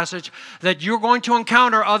in this passage, that you're going to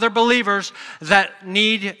encounter other believers that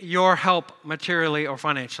need your help materially or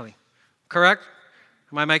financially. Correct?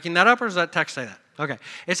 Am I making that up, or does that text say that? Okay,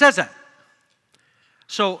 it says that.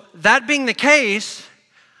 So that being the case,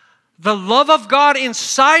 the love of God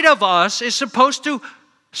inside of us is supposed to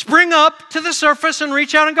spring up to the surface and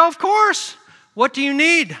reach out and go, of course. What do you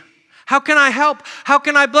need? How can I help? How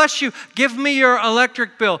can I bless you? Give me your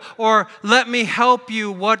electric bill, or let me help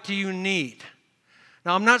you. What do you need?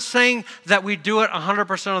 Now, I'm not saying that we do it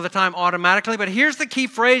 100% of the time automatically, but here's the key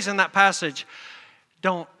phrase in that passage.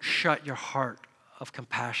 Don't shut your heart of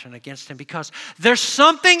compassion against him, because there's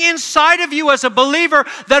something inside of you as a believer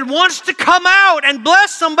that wants to come out and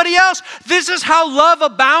bless somebody else. This is how love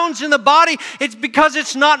abounds in the body. It's because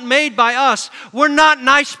it's not made by us. We're not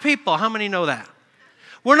nice people. How many know that?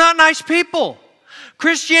 We're not nice people.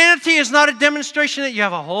 Christianity is not a demonstration that you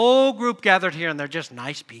have a whole group gathered here and they're just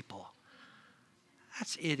nice people.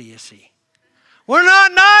 That's idiocy. We're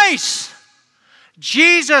not nice.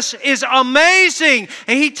 Jesus is amazing,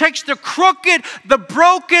 and he takes the crooked, the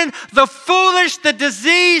broken, the foolish, the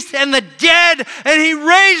diseased, and the dead, and he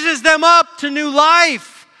raises them up to new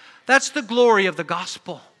life. That's the glory of the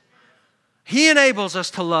gospel. He enables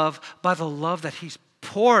us to love by the love that he's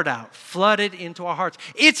poured out, flooded into our hearts.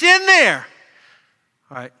 It's in there.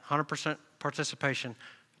 All right, 100% participation.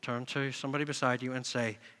 Turn to somebody beside you and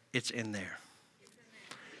say, it's in there.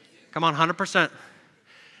 Come on, 100%.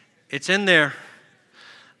 It's in there.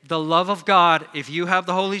 The love of God, if you have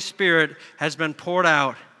the Holy Spirit, has been poured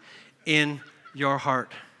out in your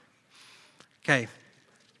heart. Okay.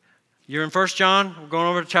 You're in 1 John. We're going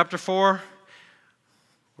over to chapter 4.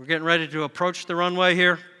 We're getting ready to approach the runway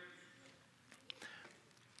here.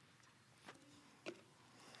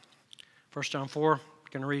 1 John 4. We're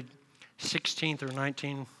going to read 16 through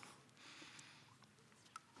 19.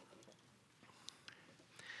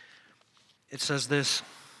 It says this: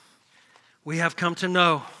 we have come to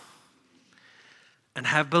know and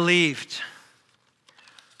have believed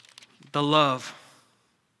the love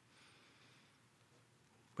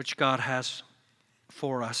which God has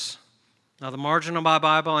for us. Now, the margin of my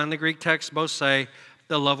Bible and the Greek text both say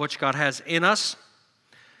the love which God has in us.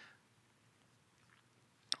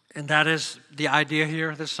 And that is the idea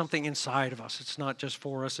here. There's something inside of us. It's not just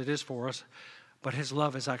for us, it is for us. But his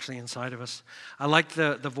love is actually inside of us. I like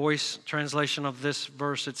the Voice translation of this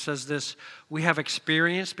verse. It says this: we have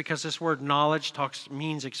experienced, because this word knowledge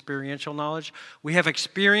means experiential knowledge. We have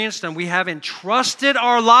experienced and we have entrusted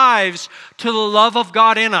our lives to the love of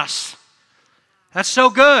God in us. That's so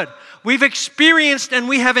good. We've experienced and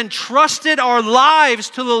we have entrusted our lives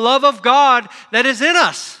to the love of God that is in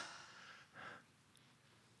us.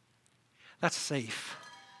 That's safe.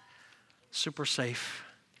 Super safe.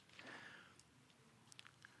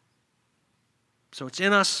 So it's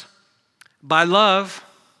in us by love.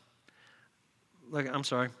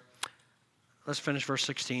 Let's finish verse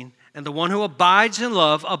 16. And the one who abides in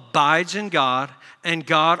love abides in God, and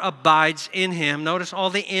God abides in him. Notice all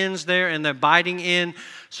the ends there and the abiding in.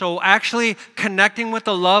 So actually connecting with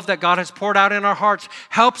the love that God has poured out in our hearts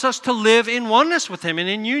helps us to live in oneness with him and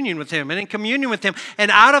in union with him and in communion with him.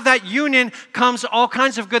 And out of that union comes all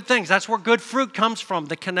kinds of good things. That's where good fruit comes from,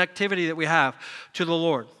 the connectivity that we have to the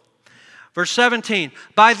Lord. Verse 17,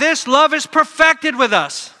 by this love is perfected with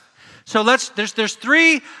us. So there's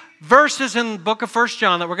 3 verses in the book of 1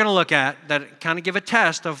 John that we're going to look at that kind of give a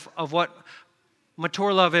test of what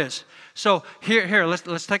mature love is. So here,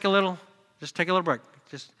 let's take a little break.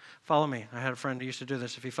 Just follow me. I had a friend who used to do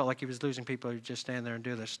this. If he felt like he was losing people, he'd just stand there and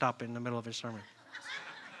do this, stop in the middle of his sermon.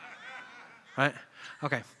 Right?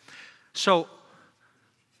 Okay. So,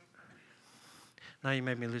 now you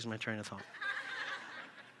made me lose my train of thought.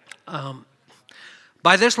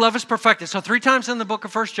 By this love is perfected. So 3 times in the book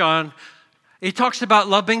of 1 John, he talks about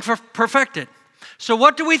love being perfected. So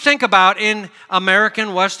what do we think about in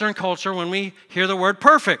American Western culture when we hear the word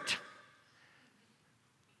perfect?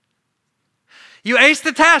 You aced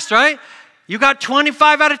the test, right? You got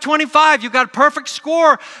 25 out of 25. You got a perfect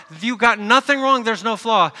score. You got nothing wrong. There's no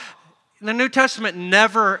flaw. The New Testament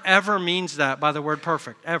never, ever means that by the word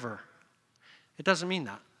perfect, ever. It doesn't mean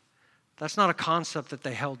that. That's not a concept that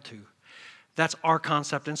they held to. That's our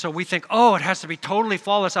concept. And so we think, oh, it has to be totally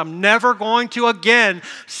flawless. I'm never going to again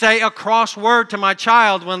say a cross word to my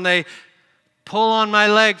child when they pull on my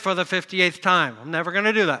leg for the 58th time. I'm never going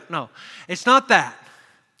to do that. No, it's not that.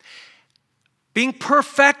 Being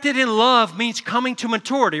perfected in love means coming to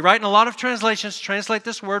maturity, right? And a lot of translations translate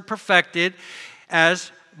this word perfected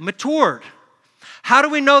as matured. How do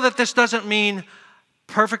we know that this doesn't mean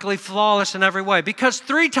perfectly flawless in every way? Because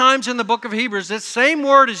 3 times in the book of Hebrews, this same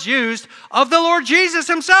word is used of the Lord Jesus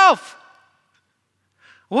himself.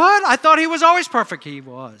 What? I thought he was always perfect. He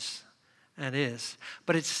was and is.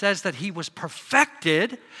 But it says that he was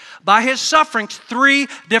perfected by his sufferings 3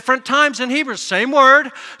 different times in Hebrews. Same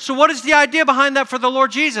word. So what is the idea behind that for the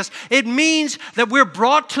Lord Jesus? It means that we're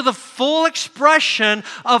brought to the full expression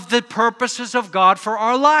of the purposes of God for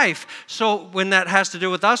our life. So when that has to do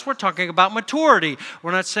with us, we're talking about maturity.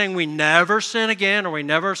 We're not saying we never sin again or we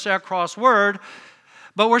never say a cross word.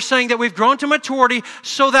 But we're saying that we've grown to maturity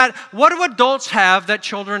so that what do adults have that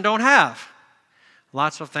children don't have?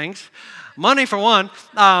 Lots of things. Money for one.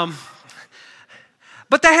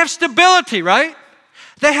 But they have stability, right?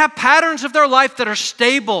 They have patterns of their life that are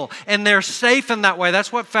stable and they're safe in that way.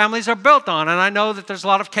 That's what families are built on. And I know that there's a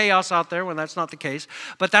lot of chaos out there when that's not the case,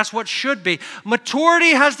 but that's what should be.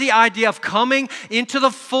 Maturity has the idea of coming into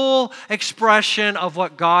the full expression of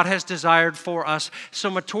what God has desired for us.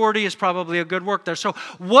 So maturity is probably a good work there. So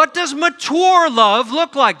what does mature love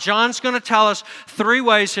look like? John's going to tell us 3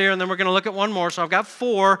 ways here, and then we're going to look at one more. So I've got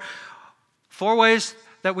 4 ways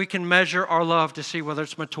that we can measure our love to see whether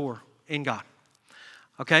it's mature in God.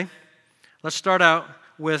 Okay? Let's start out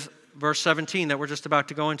with verse 17 that we're just about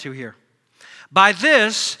to go into here. By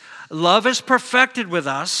this, love is perfected with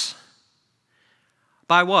us.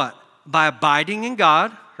 By what? By abiding in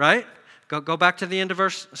God, right? Go back to the end of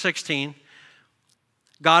verse 16.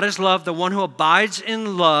 God is love. The one who abides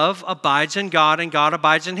in love abides in God, and God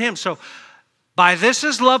abides in him. So, by this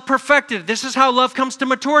is love perfected. This is how love comes to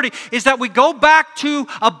maturity, is that we go back to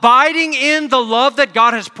abiding in the love that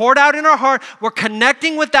God has poured out in our heart. We're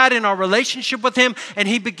connecting with that in our relationship with him, and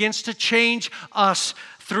he begins to change us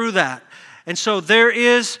through that. And so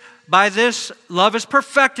by this, love is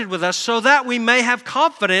perfected with us so that we may have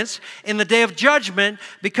confidence in the day of judgment,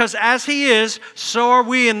 because as he is, so are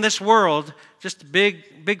we in this world. Just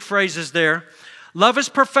big phrases there. Love is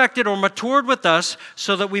perfected or matured with us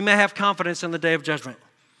so that we may have confidence in the day of judgment.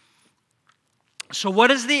 So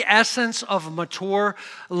what is the essence of mature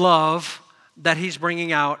love that he's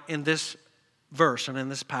bringing out in this verse and in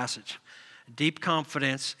this passage? Deep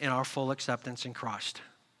confidence in our full acceptance in Christ.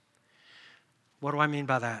 What do I mean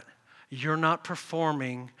by that? You're not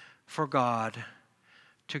performing for God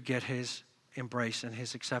to get his embrace and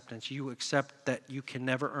his acceptance. You accept that you can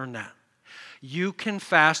never earn that. You can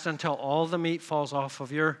fast until all the meat falls off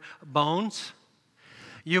of your bones.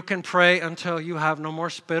 You can pray until you have no more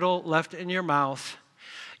spittle left in your mouth.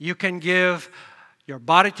 You can give your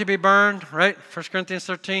body to be burned, right? 1 Corinthians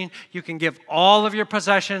 13. You can give all of your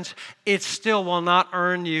possessions. It still will not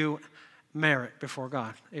earn you merit before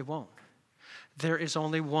God. It won't. There is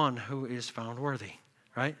only one who is found worthy,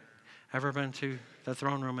 right? Ever been to the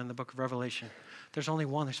throne room in the book of Revelation? There's only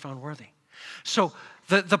one who's found worthy. So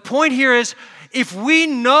the point here is, if we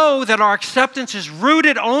know that our acceptance is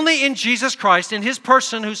rooted only in Jesus Christ, in his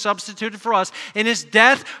person who substituted for us, in his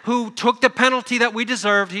death who took the penalty that we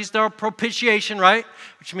deserved, he's the propitiation, right?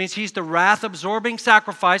 Which means he's the wrath-absorbing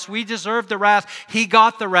sacrifice. We deserved the wrath. He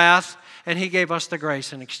got the wrath, and he gave us the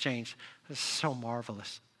grace in exchange. This is so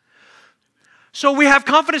marvelous. So we have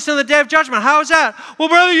confidence in the day of judgment. How is that? Well,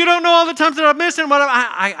 brother, you don't know all the times that I've missed it.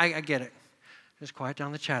 I get it. Just quiet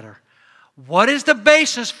down the chatter. What is the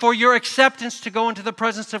basis for your acceptance to go into the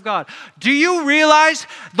presence of God? Do you realize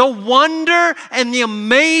the wonder and the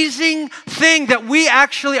amazing thing that we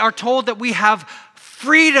actually are told that we have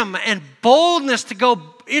freedom and boldness to go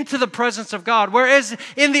into the presence of God? Whereas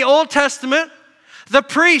in the Old Testament, the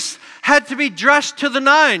priests had to be dressed to the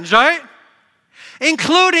nines, right?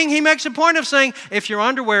 Including, he makes a point of saying, if your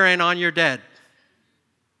underwear ain't on, you're dead.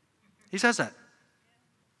 He says that.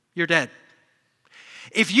 You're dead.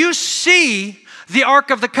 If you see the Ark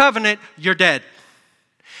of the Covenant, you're dead.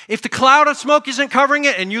 If the cloud of smoke isn't covering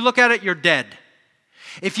it and you look at it, you're dead.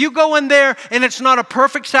 If you go in there and it's not a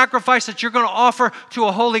perfect sacrifice that you're going to offer to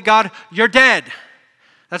a holy God, you're dead.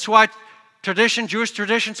 That's why Jewish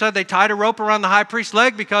tradition said they tied a rope around the high priest's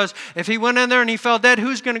leg, because if he went in there and he fell dead,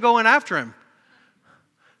 who's going to go in after him?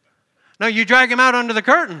 No, you drag him out under the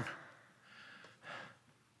curtain.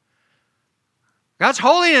 God's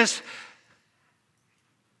holiness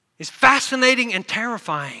is fascinating and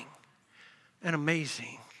terrifying and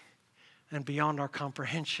amazing and beyond our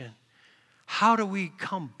comprehension. How do we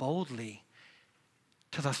come boldly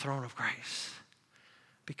to the throne of grace?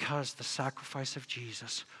 Because the sacrifice of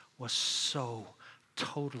Jesus was so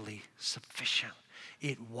totally sufficient.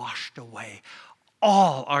 It washed away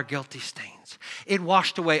all our guilty stains. It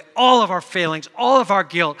washed away all of our failings, all of our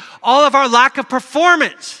guilt, all of our lack of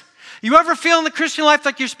performance. You ever feel in the Christian life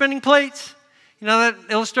like you're spinning plates? You know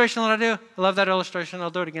that illustration that I do? I love that illustration. I'll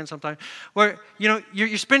do it again sometime. Where,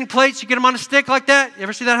 you're spinning plates, you get them on a stick like that. You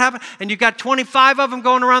ever see that happen? And you've got 25 of them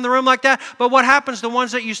going around the room like that. But what happens, the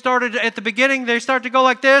ones that you started at the beginning, they start to go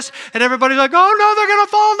like this. And everybody's like, oh no, they're going to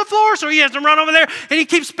fall on the floor. So he has to run over there and he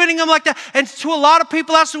keeps spinning them like that. And to a lot of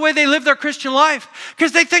people, that's the way they live their Christian life.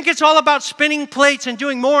 Because they think it's all about spinning plates and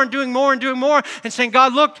doing more and doing more and doing more. And saying,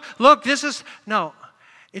 God, look, this is... No,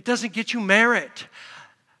 it doesn't get you merit.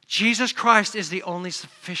 Jesus Christ is the only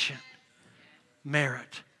sufficient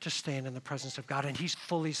merit to stand in the presence of God, and he's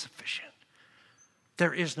fully sufficient.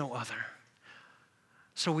 There is no other.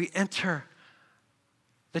 So we enter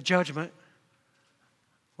the judgment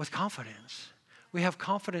with confidence. We have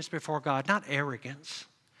confidence before God, not arrogance,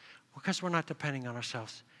 because we're not depending on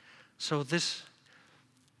ourselves. So this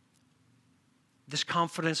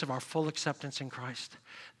confidence of our full acceptance in Christ,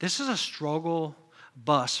 this is a struggle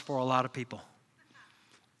bus for a lot of people.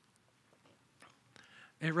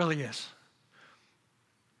 It really is.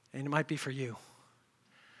 And it might be for you.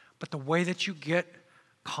 But the way that you get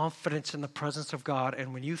confidence in the presence of God,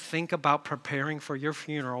 and when you think about preparing for your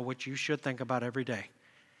funeral, which you should think about every day,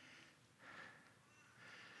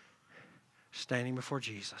 standing before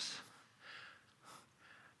Jesus,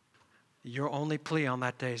 your only plea on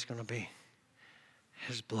that day is going to be,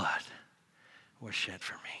 His blood was shed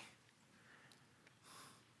for me.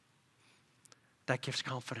 That gives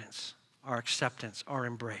confidence, our acceptance, our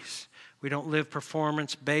embrace. We don't live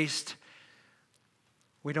performance-based.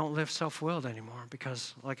 We don't live self-willed anymore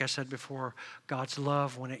because, like I said before, God's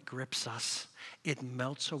love, when it grips us, it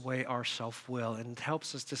melts away our self-will and it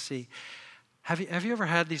helps us to see. Have you ever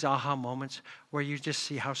had these aha moments where you just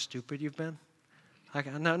see how stupid you've been?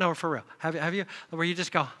 Like, no, for real. Have you? Where you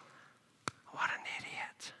just go, what an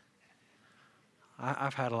idiot.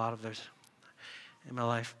 I've had a lot of those in my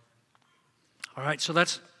life. All right, so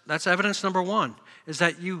that's evidence number one, is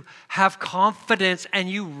that you have confidence and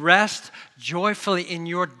you rest joyfully in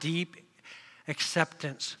your deep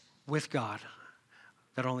acceptance with God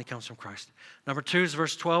that only comes from Christ. Number two is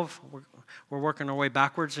verse 12. We're working our way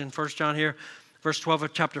backwards in 1 John here. Verse 12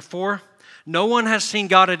 of chapter 4. No one has seen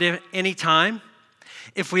God at any time.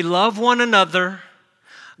 If we love one another,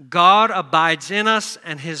 God abides in us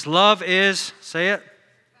and His love is, say it,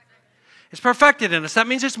 it's perfected in us. That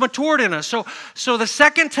means it's matured in us. So the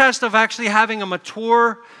second test of actually having a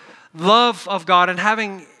mature love of God and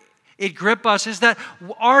having it grip us is that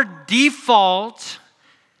our default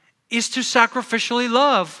is to sacrificially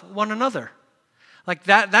love one another. Like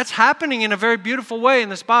that's happening in a very beautiful way in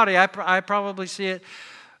this body. I probably see it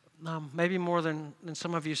maybe more than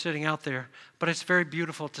some of you sitting out there, but it's very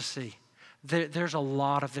beautiful to see. There's a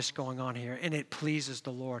lot of this going on here, and it pleases the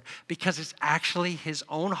Lord because it's actually His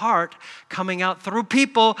own heart coming out through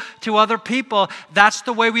people to other people. That's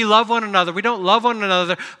the way we love one another. We don't love one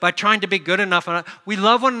another by trying to be good enough. We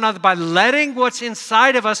love one another by letting what's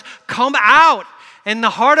inside of us come out. And the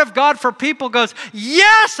heart of God for people goes,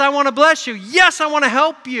 yes, I want to bless you. Yes, I want to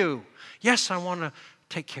help you. Yes, I want to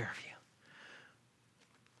take care of you.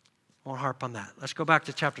 I won't harp on that. Let's go back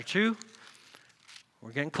to chapter 2.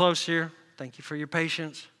 We're getting close here. Thank you for your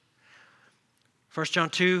patience. 1 John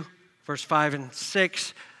 2, verse 5 and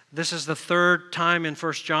 6. This is the third time in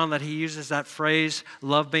 1 John that he uses that phrase,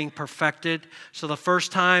 love being perfected. So the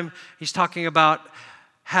first time he's talking about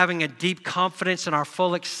having a deep confidence in our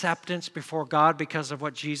full acceptance before God because of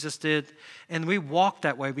what Jesus did. And we walk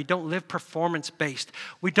that way. We don't live performance-based.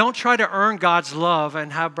 We don't try to earn God's love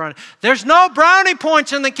and have brownie. There's no brownie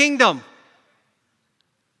points in the kingdom.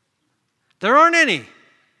 There aren't any.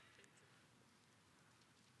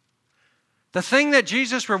 The thing that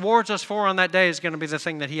Jesus rewards us for on that day is going to be the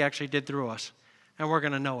thing that He actually did through us. And we're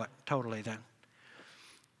going to know it totally then.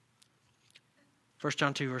 1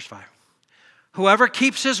 John 2, verse 5. Whoever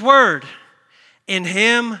keeps His word, in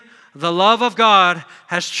him the love of God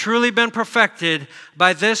has truly been perfected.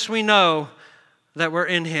 By this we know that we're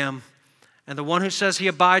in Him. And the one who says he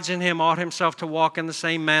abides in Him ought himself to walk in the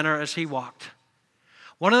same manner as He walked.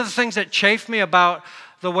 One of the things that chafed me about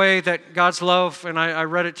the way that God's love, and I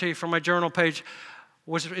read it to you from my journal page,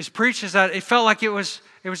 is preached, is that it felt like it was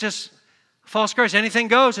just false grace. Anything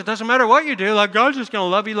goes. It doesn't matter what you do. Like God's just going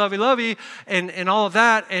to love you, and all of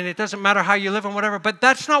that, and it doesn't matter how you live and whatever. But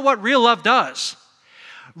that's not what real love does.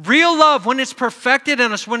 Real love, when it's perfected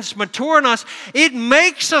in us, when it's mature in us, it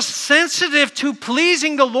makes us sensitive to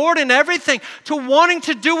pleasing the Lord in everything, to wanting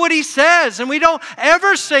to do what He says. And we don't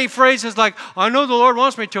ever say phrases like, I know the Lord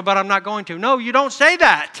wants me to, but I'm not going to. No, you don't say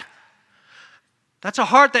that. That's a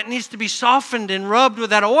heart that needs to be softened and rubbed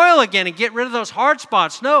with that oil again and get rid of those hard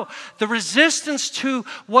spots. No, the resistance to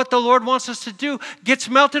what the Lord wants us to do gets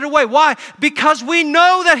melted away. Why? Because we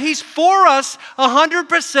know that He's for us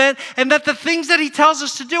 100% and that the things that He tells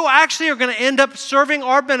us to do actually are going to end up serving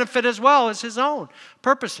our benefit as well as His own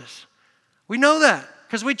purposes. We know that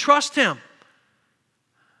because we trust Him.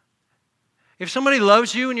 If somebody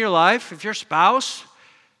loves you in your life, if your spouse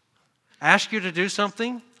asks you to do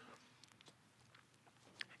something,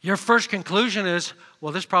 your first conclusion is,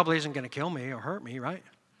 well, this probably isn't going to kill me or hurt me, right?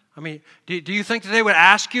 I mean, do you think that they would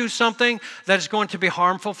ask you something that is going to be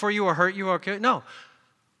harmful for you or hurt you or kill you? No.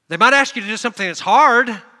 They might ask you to do something that's hard,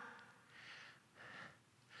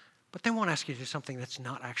 But they won't ask you to do something that's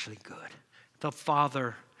not actually good. The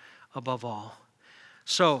Father above all.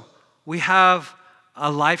 So we have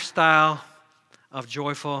a lifestyle of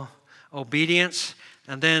joyful obedience.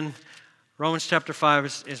 And then Romans chapter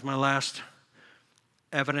 5 is my last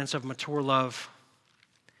evidence of mature love.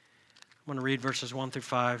 I'm going to read verses 1 through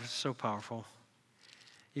 5. It's so powerful.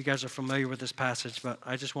 You guys are familiar with this passage, but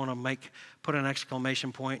I just want to put an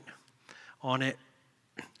exclamation point on it.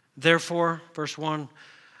 Therefore, verse 1,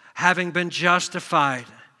 having been justified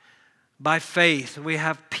by faith, we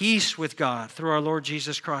have peace with God through our Lord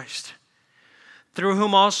Jesus Christ, through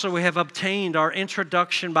whom also we have obtained our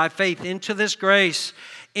introduction by faith into this grace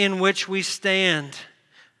in which we stand.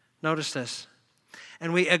 Notice this.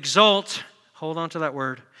 And we exult, hold on to that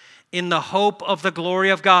word, in the hope of the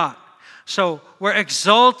glory of God. So we're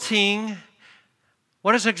exulting.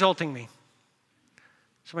 What does exulting mean?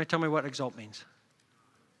 Somebody tell me what exult means.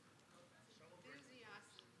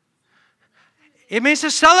 It means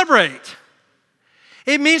to celebrate.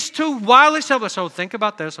 It means to wildly celebrate. So think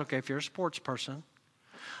about this. Okay, if you're a sports person,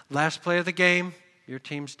 last play of the game, your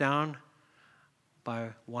team's down by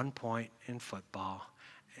 1 point in football.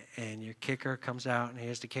 And your kicker comes out and he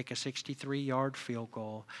has to kick a 63-yard field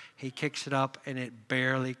goal. He kicks it up and it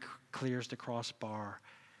barely clears the crossbar.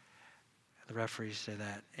 The referees say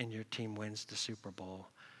that, and your team wins the Super Bowl.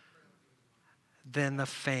 Then the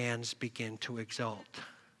fans begin to exult.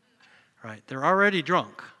 Right? They're already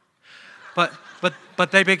drunk. But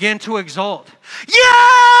they begin to exult.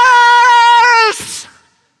 Yes!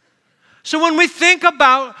 So when we think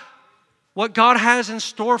about what God has in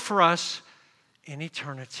store for us in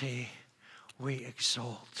eternity, we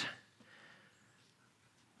exult.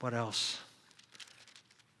 What else?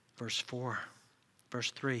 Verse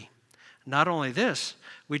 3. Not only this,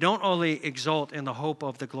 we don't only exult in the hope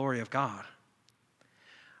of the glory of God,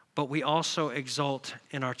 but we also exult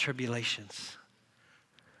in our tribulations.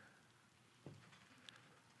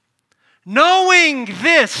 Knowing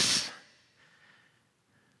this,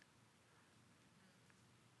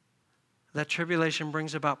 that tribulation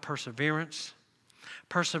brings about perseverance,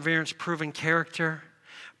 proven character,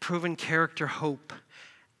 hope,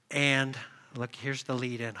 and look, here's the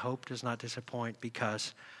lead in. Hope does not disappoint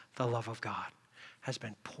because the love of God has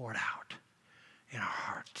been poured out in our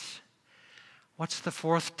hearts. What's the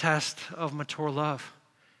fourth test of mature love?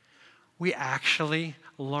 We actually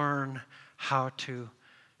learn how to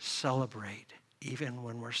celebrate even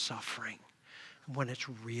when we're suffering, when it's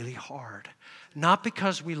really hard. Not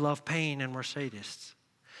because we love pain and we're sadists,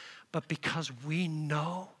 but because we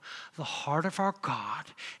know the heart of our God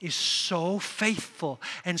is so faithful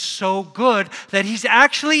and so good that He's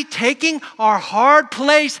actually taking our hard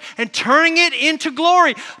place and turning it into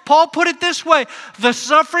glory. Paul put it this way: the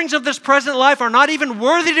sufferings of this present life are not even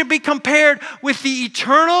worthy to be compared with the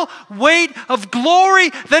eternal weight of glory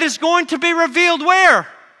that is going to be revealed where?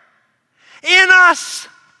 In us.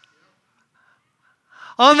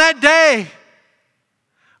 On that day,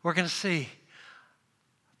 we're going to see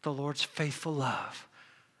the Lord's faithful love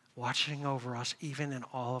watching over us even in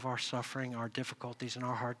all of our suffering, our difficulties, and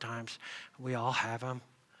our hard times. We all have them.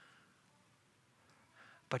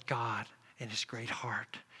 But God, in His great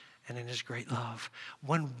heart and in His great love,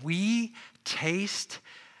 when we taste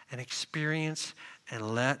and experience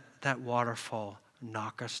and let that waterfall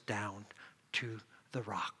knock us down to the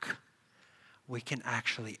rock, we can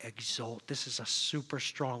actually exult. This is a super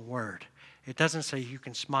strong word. It doesn't say you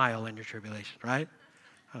can smile in your tribulation, right?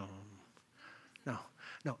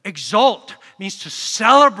 No. Exult means to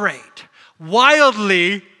celebrate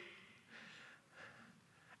wildly,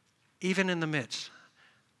 even in the midst.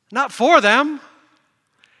 Not for them,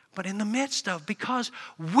 but in the midst of, because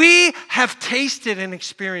we have tasted and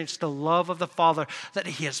experienced the love of the Father that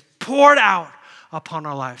He has poured out upon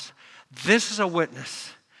our lives. This is a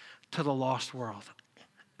witness to the lost world.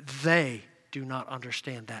 They do not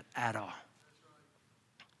understand that at all.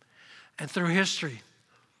 And through history,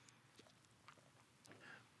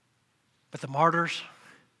 with the martyrs,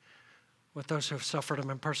 with those who have suffered and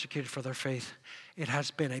been persecuted for their faith, it has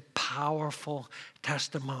been a powerful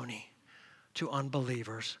testimony to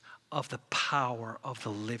unbelievers of the power of the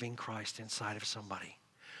living Christ inside of somebody,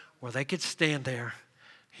 where they could stand there.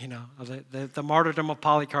 You know, the martyrdom of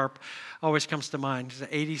Polycarp always comes to mind. He's an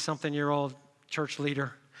 80-something-year-old church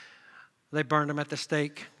leader. They burned him at the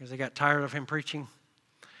stake because they got tired of him preaching.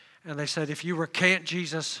 And they said, if you recant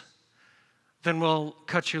Jesus, then we'll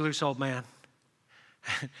cut you loose, old man.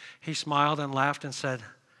 He smiled and laughed and said,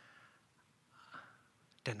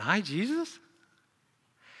 deny Jesus?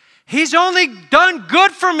 He's only done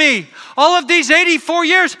good for me all of these 84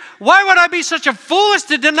 years. Why would I be such a fool as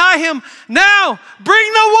to deny him now?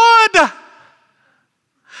 Bring the wood.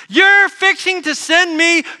 You're fixing to send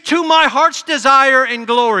me to my heart's desire in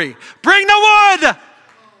glory. Bring the wood.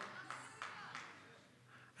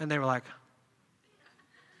 And they were like,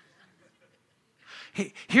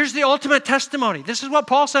 here's the ultimate testimony. This is what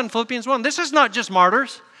Paul said in Philippians 1. This is not just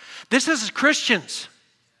martyrs. This is Christians.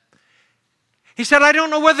 He said, I don't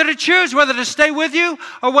know whether to choose, whether to stay with you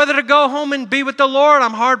or whether to go home and be with the Lord.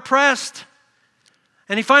 I'm hard pressed.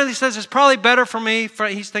 And he finally says, it's probably better for me,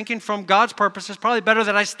 he's thinking from God's purpose, it's probably better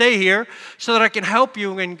that I stay here so that I can help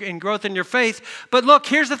you in growth in your faith. But look,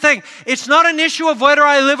 here's the thing. It's not an issue of whether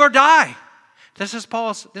I live or die. This is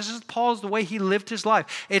Paul's the way he lived his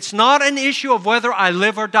life. It's not an issue of whether I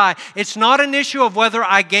live or die. It's not an issue of whether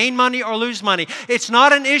I gain money or lose money. It's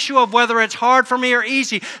not an issue of whether it's hard for me or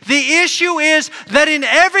easy. The issue is that in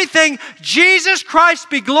everything, Jesus Christ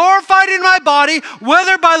be glorified in my body,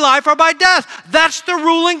 whether by life or by death. That's the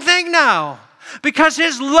ruling thing now. Because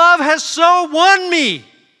his love has so won me.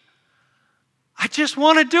 I just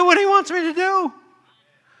want to do what he wants me to do.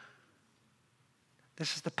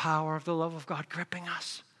 This is the power of the love of God gripping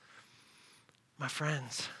us. My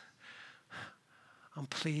friends, I'm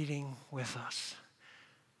pleading with us.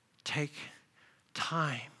 Take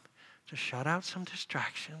time to shut out some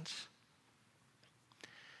distractions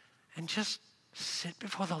and just sit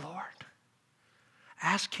before the Lord.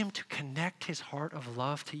 Ask him to connect his heart of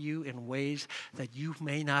love to you in ways that you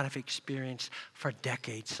may not have experienced for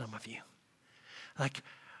decades, some of you. Like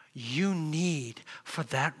you need for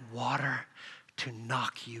that water to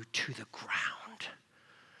knock you to the ground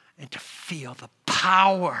and to feel the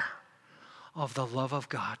power of the love of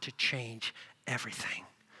God to change everything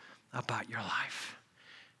about your life.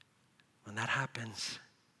 When that happens,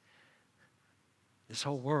 this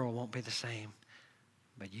whole world won't be the same,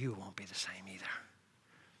 but you won't be the same either.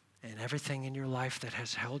 And everything in your life that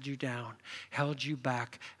has held you down, held you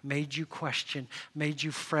back, made you question, made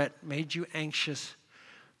you fret, made you anxious,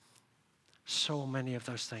 so many of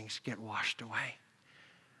those things get washed away.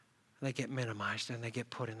 They get minimized and they get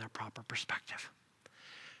put in their proper perspective.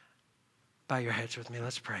 Bow your heads with me.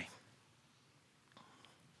 Let's pray.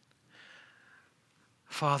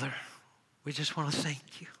 Father, we just want to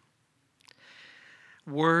thank you.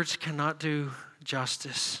 Words cannot do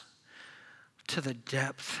justice to the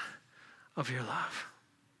depth of your love.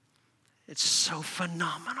 It's so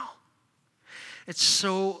phenomenal. It's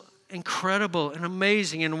so incredible and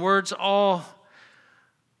amazing, and words all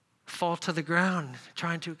fall to the ground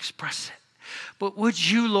trying to express it. But would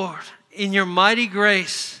you, Lord, in your mighty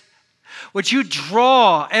grace, would you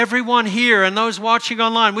draw everyone here and those watching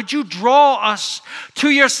online, would you draw us to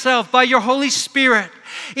yourself by your Holy Spirit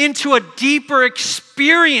into a deeper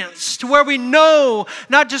experience to where we know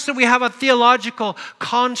not just that we have a theological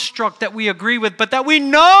construct that we agree with, but that we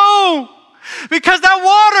know because that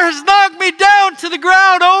water has knocked me down to the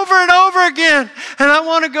ground over and over again, and I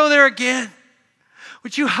want to go there again.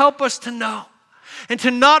 Would you help us to know and to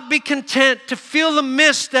not be content to feel the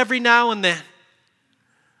mist every now and then?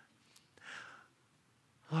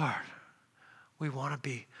 Lord, we want to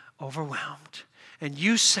be overwhelmed. And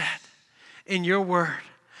you said in your word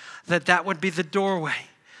that that would be the doorway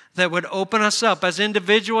that would open us up as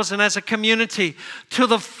individuals and as a community to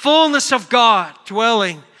the fullness of God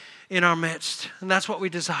dwelling in our midst. And that's what we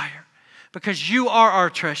desire, because you are our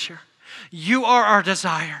treasure. You are our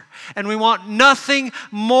desire. And we want nothing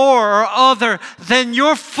more or other than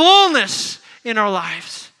your fullness in our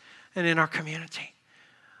lives and in our community.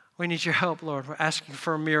 We need your help, Lord. We're asking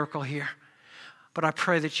for a miracle here. But I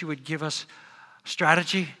pray that you would give us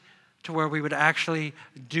strategy to where we would actually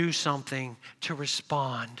do something to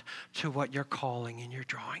respond to what your calling and your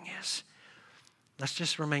drawing is. Let's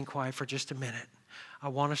just remain quiet for just a minute. I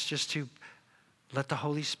want us just to let the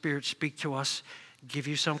Holy Spirit speak to us, give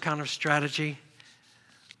you some kind of strategy.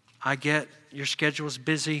 I get your schedule is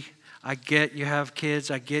busy. I get you have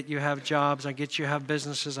kids. I get you have jobs. I get you have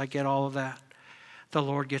businesses. I get all of that. The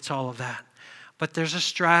Lord gets all of that. But there's a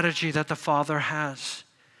strategy that the Father has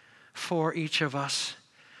for each of us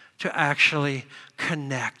to actually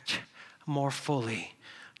connect more fully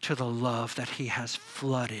to the love that he has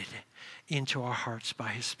flooded into our hearts by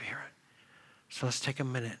his Spirit. So let's take a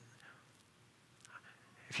minute.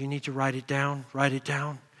 If you need to write it down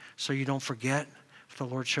so you don't forget. If the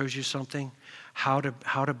Lord shows you something, how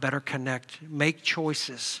to better connect. Make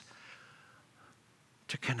choices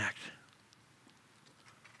to connect.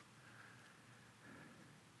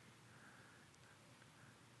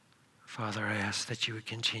 Father, I ask that you would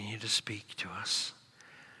continue to speak to us.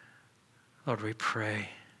 Lord, we pray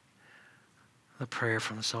The prayer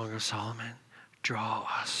from the Song of Solomon, draw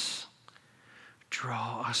us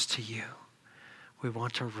to you. We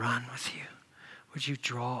want to run with you. Would you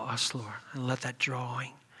draw us, Lord, and let that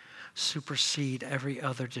drawing supersede every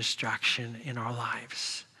other distraction in our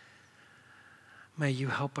lives. May you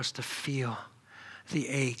help us to feel the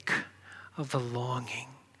ache of the longing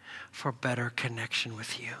for better connection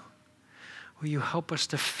with you. Will you help us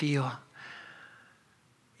to feel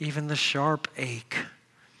even the sharp ache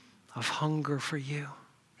of hunger for you?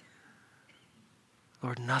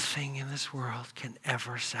 Lord, nothing in this world can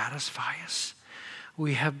ever satisfy us.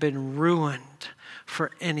 We have been ruined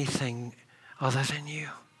for anything other than you.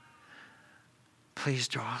 Please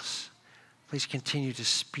draw us. Please continue to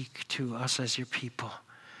speak to us as your people.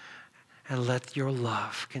 And let your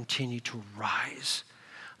love continue to rise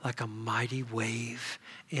like a mighty wave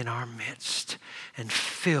in our midst and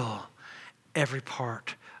fill every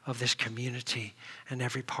part of this community and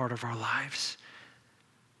every part of our lives.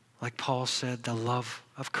 Like Paul said, the love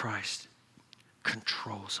of Christ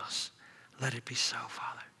controls us. Let it be so,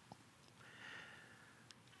 Father.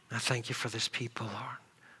 I thank you for this people, Lord,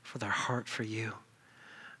 for their heart for you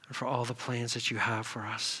and for all the plans that you have for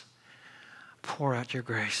us. Pour out your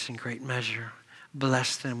grace in great measure.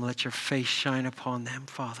 Bless them. Let your face shine upon them,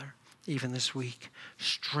 Father, even this week.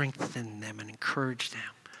 Strengthen them and encourage them.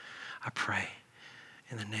 I pray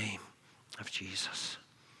in the name of Jesus.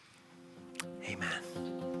 Amen.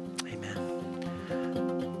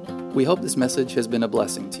 Amen. We hope this message has been a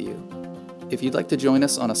blessing to you. If you'd like to join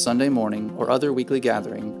us on a Sunday morning or other weekly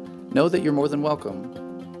gathering, know that you're more than welcome.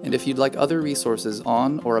 And if you'd like other resources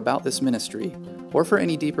on or about this ministry, or for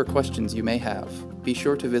any deeper questions you may have, be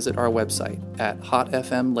sure to visit our website at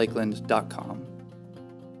hotfmlakeland.com.